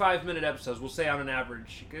 45-minute episodes. We'll say on an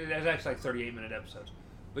average. It's actually like 38-minute episodes.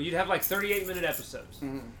 But you'd have like 38-minute episodes.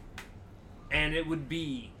 Mm-hmm. And it would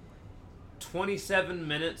be 27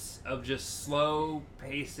 minutes of just slow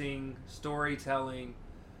pacing, storytelling,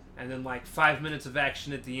 and then like 5 minutes of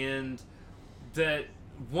action at the end. That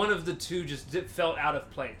one of the 2 just felt out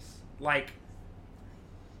of place. Like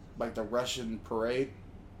the Russian parade?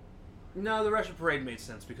 No, the Russian parade made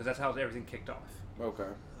sense because that's how everything kicked off. Okay.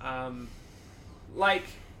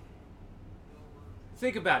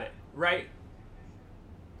 Think about it, right?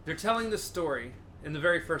 They're telling the story in the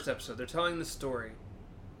very first episode. They're telling the story,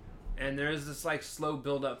 and there is this like slow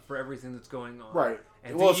build up for everything that's going on. Right.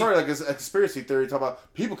 And well, it's like a conspiracy theory talk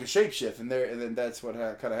about people can shapeshift, and then that's what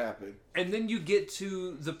kind of happened. And then you get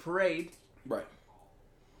to the parade. Right.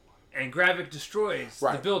 And Gravik destroys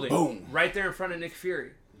the building. Boom. Right there in front of Nick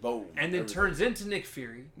Fury. boom. And then turns into Nick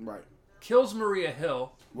Fury. Right. Kills Maria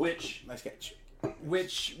Hill, which nice catch.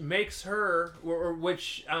 Which makes her, or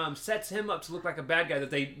which sets him up to look like a bad guy that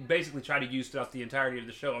they basically try to use throughout the entirety of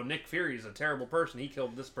the show. Oh, Nick Fury is a terrible person. He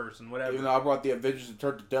killed this person, whatever. Even though I brought the Avengers and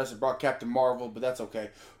turned to dust and brought Captain Marvel, but that's okay.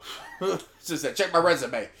 Just said, check my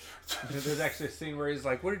resume. There's actually a scene where he's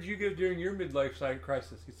like, "What did you give during your midlife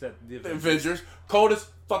crisis?" He said, "The Avengers." Avengers. Coldest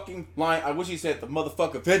fucking line. I wish he said the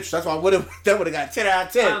motherfucking Avengers. That's why that would have got 10 out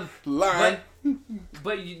of 10. Line.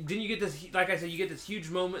 But then you get this, like I said, you get this huge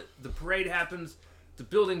moment. The parade happens. The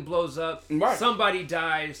building blows up. Right. Somebody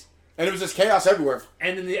dies. And it was just chaos everywhere.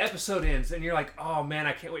 And then the episode ends. And you're like, oh, man,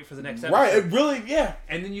 I can't wait for the next episode. Right. It really, yeah.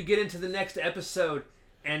 And then you get into the next episode.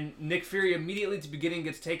 And Nick Fury immediately at the beginning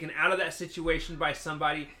gets taken out of that situation by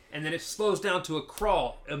somebody. And then it slows down to a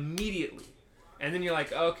crawl immediately. And then you're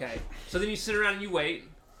like, okay. So then you sit around and you wait.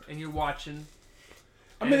 And you're watching.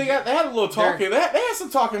 I mean, they had a little talking. They had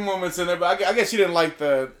some talking moments in there, but I guess you didn't like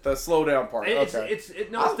the slow down part. It's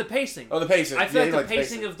the pacing. Oh, the pacing. I feel like the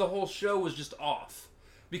pacing of the whole show was just off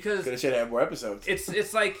because they should have more episodes.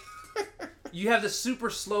 It's like you have this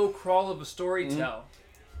super slow crawl of a story tell,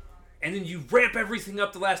 and then you ramp everything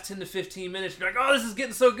up the last 10 to 15 minutes. You're like, oh, this is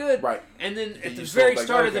getting so good, right? And then at the very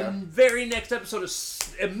start of the very next episode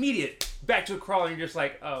is immediate back to a crawl, and you're just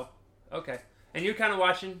like, oh, okay. And you're kind of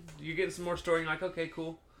watching, you're getting some more story, and you're like, okay,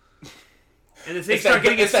 cool. And then they start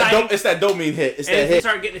getting exciting. It's that dopamine hit. It's that hit. And they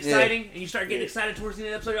start getting exciting, and you start getting excited towards the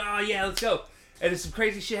end of the episode. Oh, yeah, let's go. And then some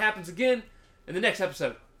crazy shit happens again, and the next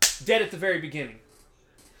episode, dead at the very beginning.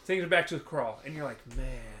 Things are back to a crawl, and you're like, man.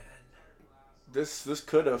 This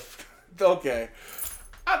could have... Okay.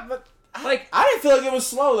 I didn't feel like it was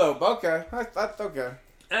slow, though, but okay. Okay.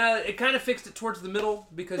 It kind of fixed it towards the middle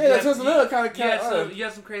because you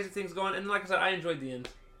had some crazy things going, and like I said, I enjoyed the end.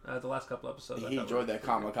 The last couple episodes. He enjoyed that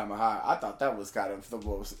Kamehameha. I thought that was kind of the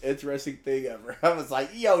most interesting thing ever. I was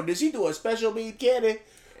like, yo, did she do a special beam cannon?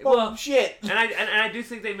 Oh, shit. And I do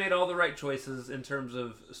think they made all the right choices in terms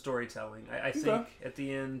of storytelling. I think at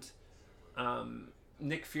the end,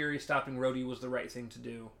 Nick Fury stopping Rhodey was the right thing to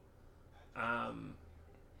do. Damn.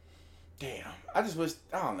 I just wish...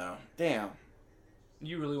 I don't know. Damn.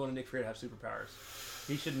 You really want Nick Fury to have superpowers.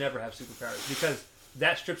 He should never have superpowers because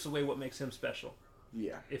that strips away what makes him special.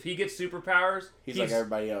 Yeah. If he gets superpowers, he's like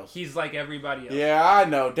everybody else. He's like everybody else. Yeah, I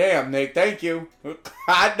know. Damn, Nick. Thank you.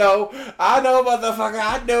 I know, motherfucker.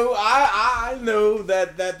 I knew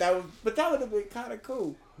that was, but that would have been kind of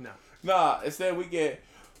cool. No. Nah. Instead, we get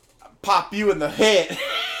pop you in the head.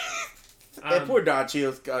 And poor Don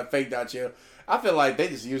Cheadle, fake Don Cheadle. I feel like they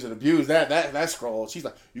just use and abuse that scroll. She's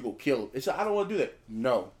like, you go kill him. It's like, I don't want to do that.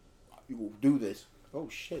 No, you go do this. Oh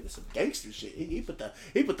shit, this is some gangster shit. He put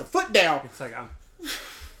the foot down. It's like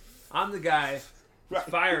I'm the guy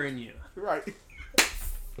firing you. Right.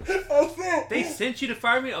 Oh shit. They sent you to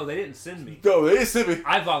fire me? Oh, they didn't send me. No, they didn't send me.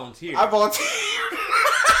 I volunteered. I volunteered.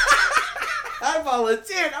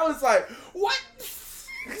 I was like, what?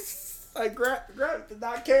 Like, Gravik did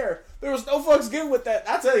not care. There was no fucks given with that.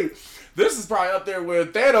 I tell you, this is probably up there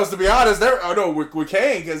with Thanos, to be honest. With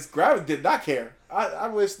Kane, because Gravik did not care. I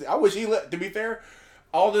wish he lived. To be fair,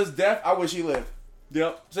 all this death, I wish he lived.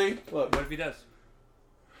 Yep. See? Look. What if he does?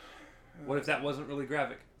 What if that wasn't really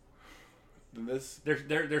Gravik?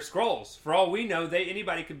 They're scrolls. For all we know,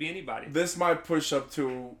 anybody could be anybody. This might push up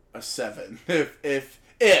to a 7 if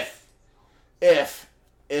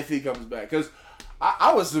he comes back. Because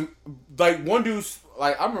I was like, one dude's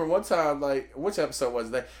like, I remember one time, like, which episode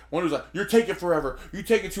was that? One dude was like, "You're taking forever. You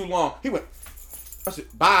taking too long." He went. I said,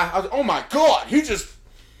 "Bye." I was like, "Oh my god!" He just.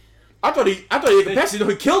 I thought he had capacity. No,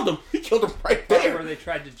 he killed him. He killed him right there. Where they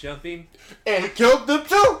tried to jump him. And he killed them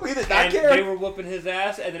too. He did not care. They were whooping his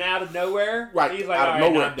ass, and then out of nowhere, right? He's like, out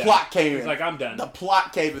of nowhere, plot came in. He's like, "I'm done." The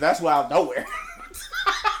plot came in. That's why out of nowhere.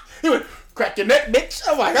 He went, "Crack your neck, bitch!"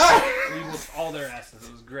 Oh my god. We whooped all their asses.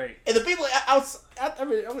 It was great. And the people outside. I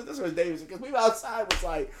mean, this was Davis because people outside was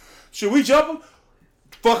like, "Should we jump him?"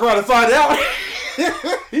 Fuck around and find out.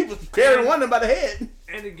 He was carrying one of them by the head.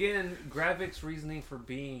 And again, Gravik's reasoning for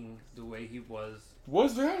being the way he was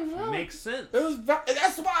very valid. Makes sense. It was.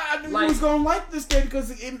 That's why I knew he was gonna like this game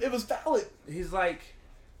because it was valid. He's like,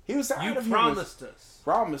 he was. You promised us.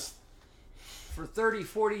 Promised. For 30,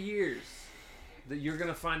 40 years that you're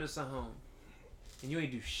gonna find us a home, and you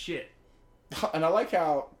ain't do shit. And I like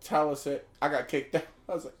how Talos said, "I got kicked out."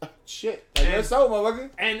 I was like, oh, "Shit, I guess so, motherfucker."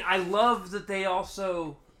 And I love that they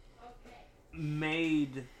also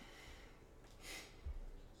made.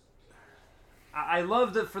 I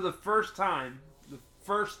love that for the first time,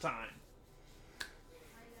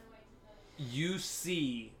 you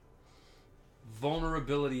see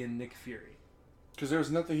vulnerability in Nick Fury. Because there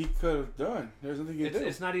was nothing he could have done. There's nothing he could do.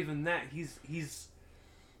 It's not even that. He's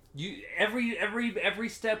every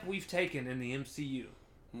step we've taken in the MCU.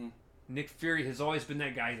 Nick Fury has always been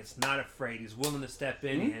that guy that's not afraid. He's willing to step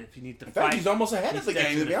in, and if you need to fight, he's almost ahead of the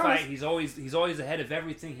game. To be honest, he's always ahead of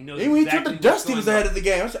everything. He knows. Even when exactly he took the dust, he was ahead of the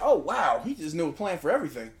game. I said, "Oh wow, he just knew a plan for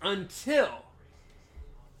everything." Until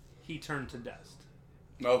he turned to dust.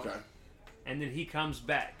 Okay. And then he comes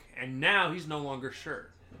back, and now he's no longer sure.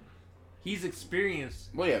 He's experienced.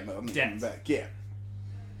 Well, yeah, but I'm coming back. Yeah.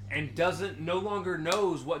 And no longer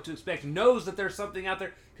knows what to expect. Knows that there's something out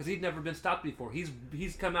there because he'd never been stopped before. He's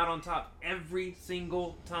come out on top every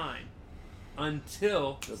single time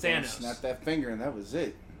until Thanos snapped that finger and that was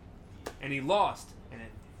it. And he lost, and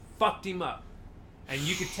it fucked him up. And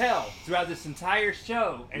you could tell throughout this entire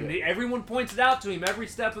show, and everyone points it out to him every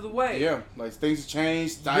step of the way. Yeah, like things have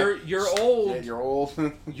changed. You're old. Yeah, you're old.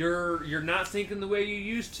 you're not thinking the way you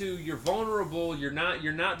used to. You're vulnerable. You're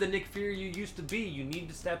not the Nick Fury you used to be. You need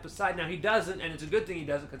to step aside. Now he doesn't, and it's a good thing he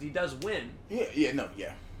doesn't because he does win.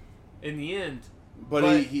 Yeah. In the end, but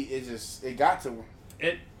it got to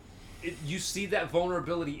him. You see that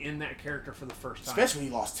vulnerability in that character for the first time. Especially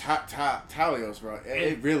when he lost Talos, bro.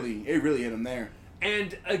 It really hit him there.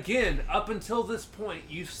 And again, up until this point,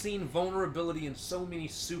 you've seen vulnerability in so many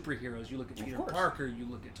superheroes. You look at Peter Parker, you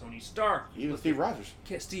look at Tony Stark, even Steve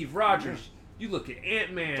Rogers. You look at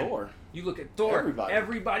Ant-Man, Thor. You look at Thor.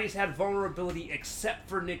 Everybody's had vulnerability except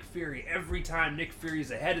for Nick Fury. Every time Nick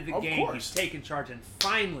Fury's ahead of the game, he's taking charge, and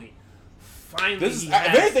finally, this is, if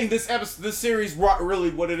anything, this series brought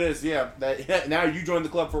really what it is. Yeah, that now you join the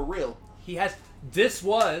club for real. This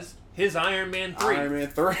was his Iron Man 3. Iron Man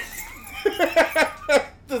 3.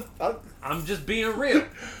 I'm just being real.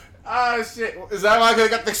 Oh shit! Is that why I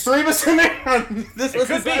got the extremists in there? This was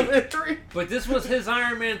his Iron Man 3. But this was his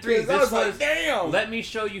Iron Man 3. This was damn. Let me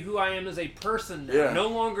show you who I am as a person now. Yeah. No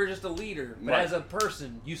longer just a leader, but as a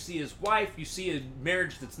person. You see his wife. You see a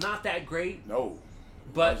marriage that's not that great. No.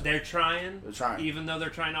 But they're trying. Even though they're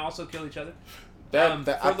trying to also kill each other. I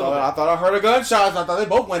thought I heard a gunshot. I thought they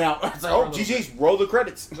both went out. I was like, oh, GG's, roll the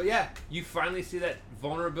credits. But yeah, you finally see that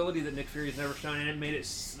vulnerability that Nick Fury's never shown, and it made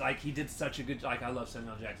it like he did such a good. Like I love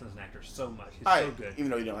Samuel Jackson as an actor so much. He's so good.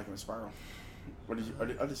 Even though you don't like him in Spiral. What did you?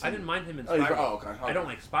 I didn't mind him in Spiral. Okay. I don't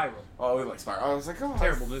like Spiral. Oh, we like Spiral. I was like, oh,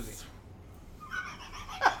 terrible movie.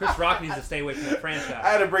 Chris Rock needs to stay away from the franchise. I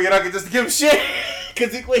had to bring it up just to give him shit.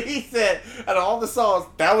 Because he said, out of all the songs,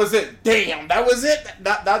 that was it. Damn, that was it.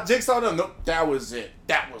 Not Jigsaw, no. Nope, that was it.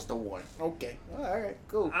 That was the one. Okay. All right,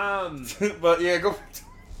 cool. But yeah,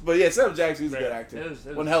 But yeah, Samuel Jackson is a good actor.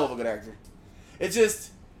 One hell of a good actor. It's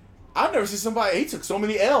just, I've never seen somebody, he took so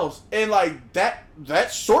many L's. And like,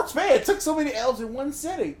 that short span took so many L's in one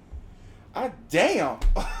sitting. Damn.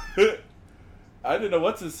 I didn't know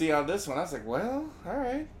what to see on this one. I was like, well, all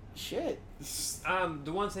right, shit.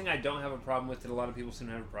 The one thing I don't have a problem with that a lot of people seem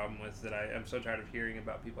to have a problem with that I'm so tired of hearing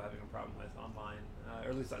about people having a problem with online, or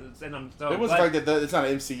at least, and I'm so. It was like that. It's not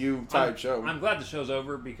an MCU type show. I'm glad the show's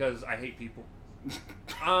over because I hate people.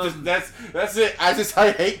 That's it.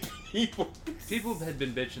 I hate people. People had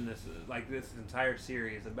been bitching this entire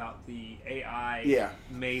series about the AI. Yeah.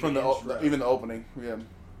 Made from even the opening. Yeah.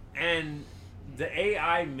 And the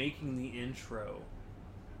AI making the intro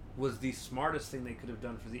was the smartest thing they could have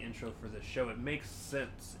done for the intro for this show. It makes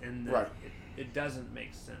sense, and it doesn't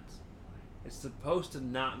make sense. It's supposed to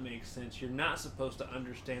not make sense. You're not supposed to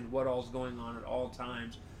understand what all's going on at all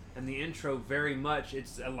times. And the intro, very much,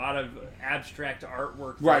 it's a lot of abstract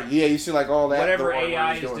artwork. Right, yeah, you see like all that. Whatever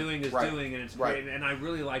AI is doing, and it's great. And I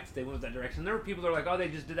really liked that they went with that direction. There were people that are like, oh, they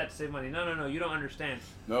just did that to save money. No, you don't understand.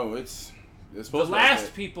 No, it's the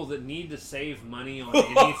last people that need to save money on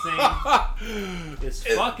anything is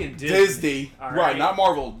fucking Disney. Right, not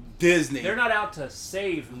Marvel. Disney. They're not out to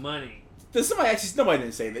save money. Nobody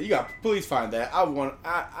didn't say that. You got, please find that.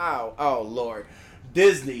 Oh Lord,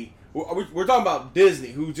 Disney. We're talking about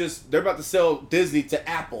Disney, they're about to sell Disney to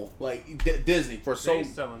Apple, like Disney for so.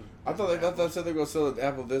 I thought they said they're gonna sell it to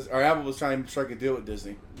Apple. Or Apple was trying to strike a deal with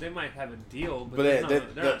Disney. They might have a deal, but they're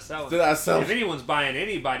not selling. They're not selling. If anyone's buying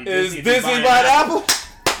anybody, is Disney buying Apple?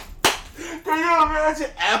 Can you imagine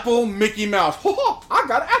Apple, Mickey Mouse? I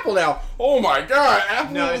got Apple now. Oh my God,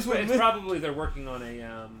 Apple. No, it's probably they're working on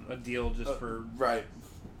a deal just for right.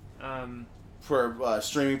 For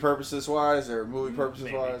streaming purposes wise or movie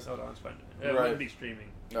purposes wise? Hold on, it's fine. It wouldn't be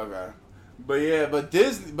streaming. Okay. But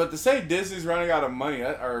Disney, to say Disney's running out of money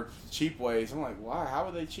are cheap ways. I'm like, why? How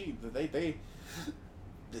are they cheap? Did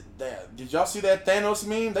y'all see that Thanos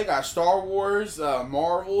meme? They got Star Wars,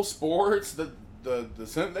 Marvel, sports, they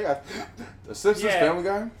got the Simpsons, Family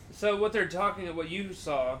Guy. So what they're talking, what you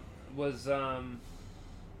saw was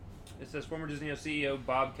it says former Disney CEO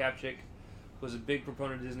Bob Chapek was a big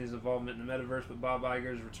proponent of Disney's involvement in the metaverse, but Bob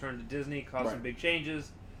Iger's return to Disney caused some big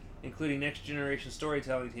changes, including next generation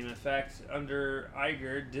storytelling team. In fact, under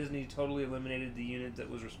Iger, Disney totally eliminated the unit that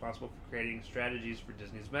was responsible for creating strategies for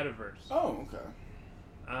Disney's metaverse. Oh, okay.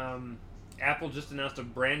 Apple just announced a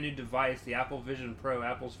brand new device, the Apple Vision Pro,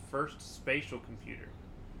 Apple's first spatial computer.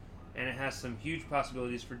 And it has some huge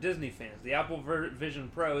possibilities for Disney fans. The Apple Vision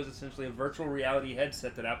Pro is essentially a virtual reality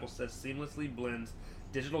headset that Apple says seamlessly blends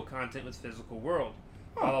digital content with physical world,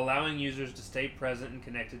 while allowing users to stay present and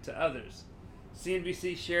connected to others.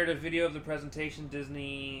 CNBC shared a video of the presentation.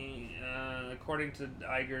 Disney, according to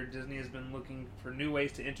Iger, Disney has been looking for new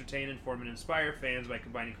ways to entertain, inform, and inspire fans by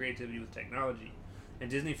combining creativity with technology. And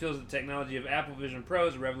Disney feels the technology of Apple Vision Pro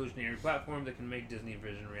is a revolutionary platform that can make Disney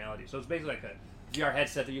Vision reality. So it's basically like a VR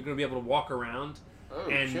headset that you're going to be able to walk around,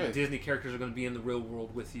 and Disney characters are going to be in the real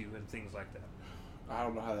world with you and things like that. I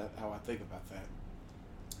don't know how I think about that.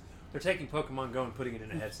 They're taking Pokemon Go and putting it in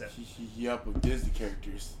a headset. Yep, with Disney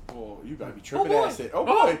characters. Oh, you gotta be tripping acid. Oh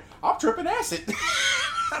boy, I'm tripping acid.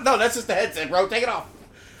 No, that's just the headset, bro. Take it off.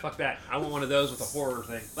 Fuck that. I want one of those with a horror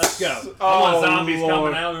thing. Let's go. I want zombies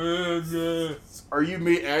coming out. Are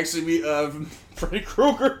you Freddy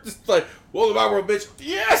Krueger? Just like, welcome to my world, bitch.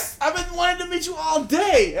 Yes! I've been wanting to meet you all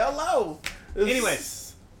day. Hello.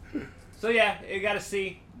 Anyways. So yeah, you gotta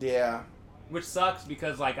see. Yeah. Which sucks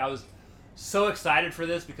because like I was so excited for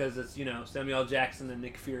this because it's, Samuel L. Jackson and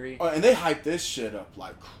Nick Fury. Oh, and they hyped this shit up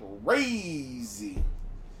like crazy.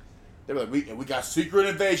 They were like, we got Secret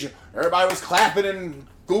Invasion. Everybody was clapping and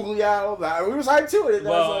googly eyed. We was hyped to it.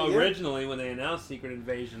 Well, originally when they announced Secret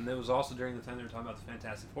Invasion, that was also during the time they were talking about the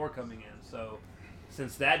Fantastic Four coming in. So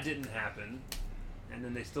since that didn't happen, and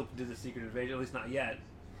then they still did the Secret Invasion, at least not yet.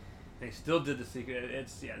 They still did the Secret.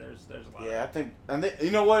 There's a lot. Yeah, I think, and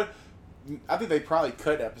you know what? I think they probably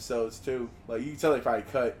cut episodes too. Like you can tell they probably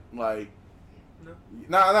cut No,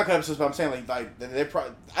 not cut episodes, but I'm saying like they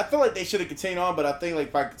probably. I feel like they should have continued on, but I think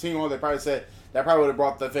like by continuing on, they probably said that probably would have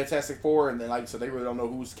brought the Fantastic Four, and then so they really don't know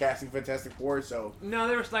who's casting Fantastic Four. So no,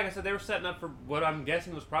 they were like I said, they were setting up for what I'm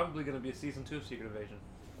guessing was probably going to be a season 2 of Secret Invasion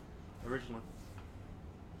originally.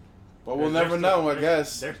 But we'll never know. I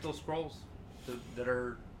guess there's still Skrulls that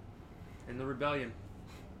are in the rebellion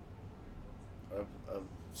of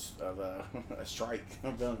a strike.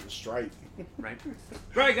 I'm feeling a strike. Right.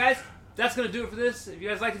 Right, guys. That's going to do it for this. If you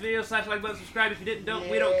guys liked the video, slash like button, subscribe. If you didn't,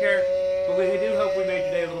 we don't care. But we do hope we made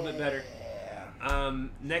your day a little bit better.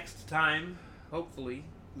 Next time, hopefully.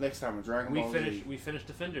 Next time with Dragon Ball Z. We finish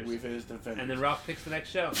Defenders. We finished Defenders. And then Ralph picks the next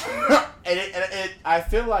show. and I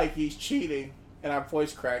feel like he's cheating, and I'm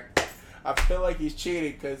voice cracked. I feel like he's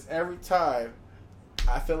cheating because every time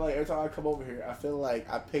I come over here, I feel like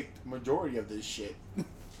I picked majority of this shit.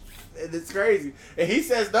 And it's crazy. And he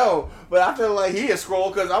says no, but I feel like he is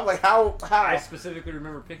Skrull because I'm like, how? I specifically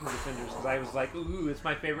remember picking Defenders because I was like, ooh, it's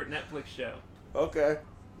my favorite Netflix show. Okay.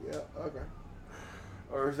 Yeah, okay.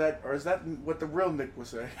 Or is that what the real Nick would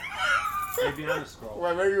say? Maybe I'm a Skrull.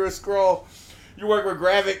 Right, maybe you're a Skrull. You work with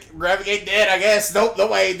Gravik. Gravik ain't dead, I guess. Nope,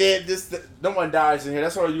 nobody ain't dead. No one dies in here.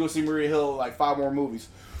 That's why you're going to see Maria Hill like 5 more movies.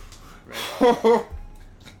 Right.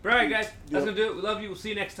 Alright, guys. That's going to do it. We love you. We'll see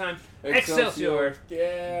you next time. Excelsior.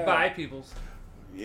 Yeah. Bye, peoples.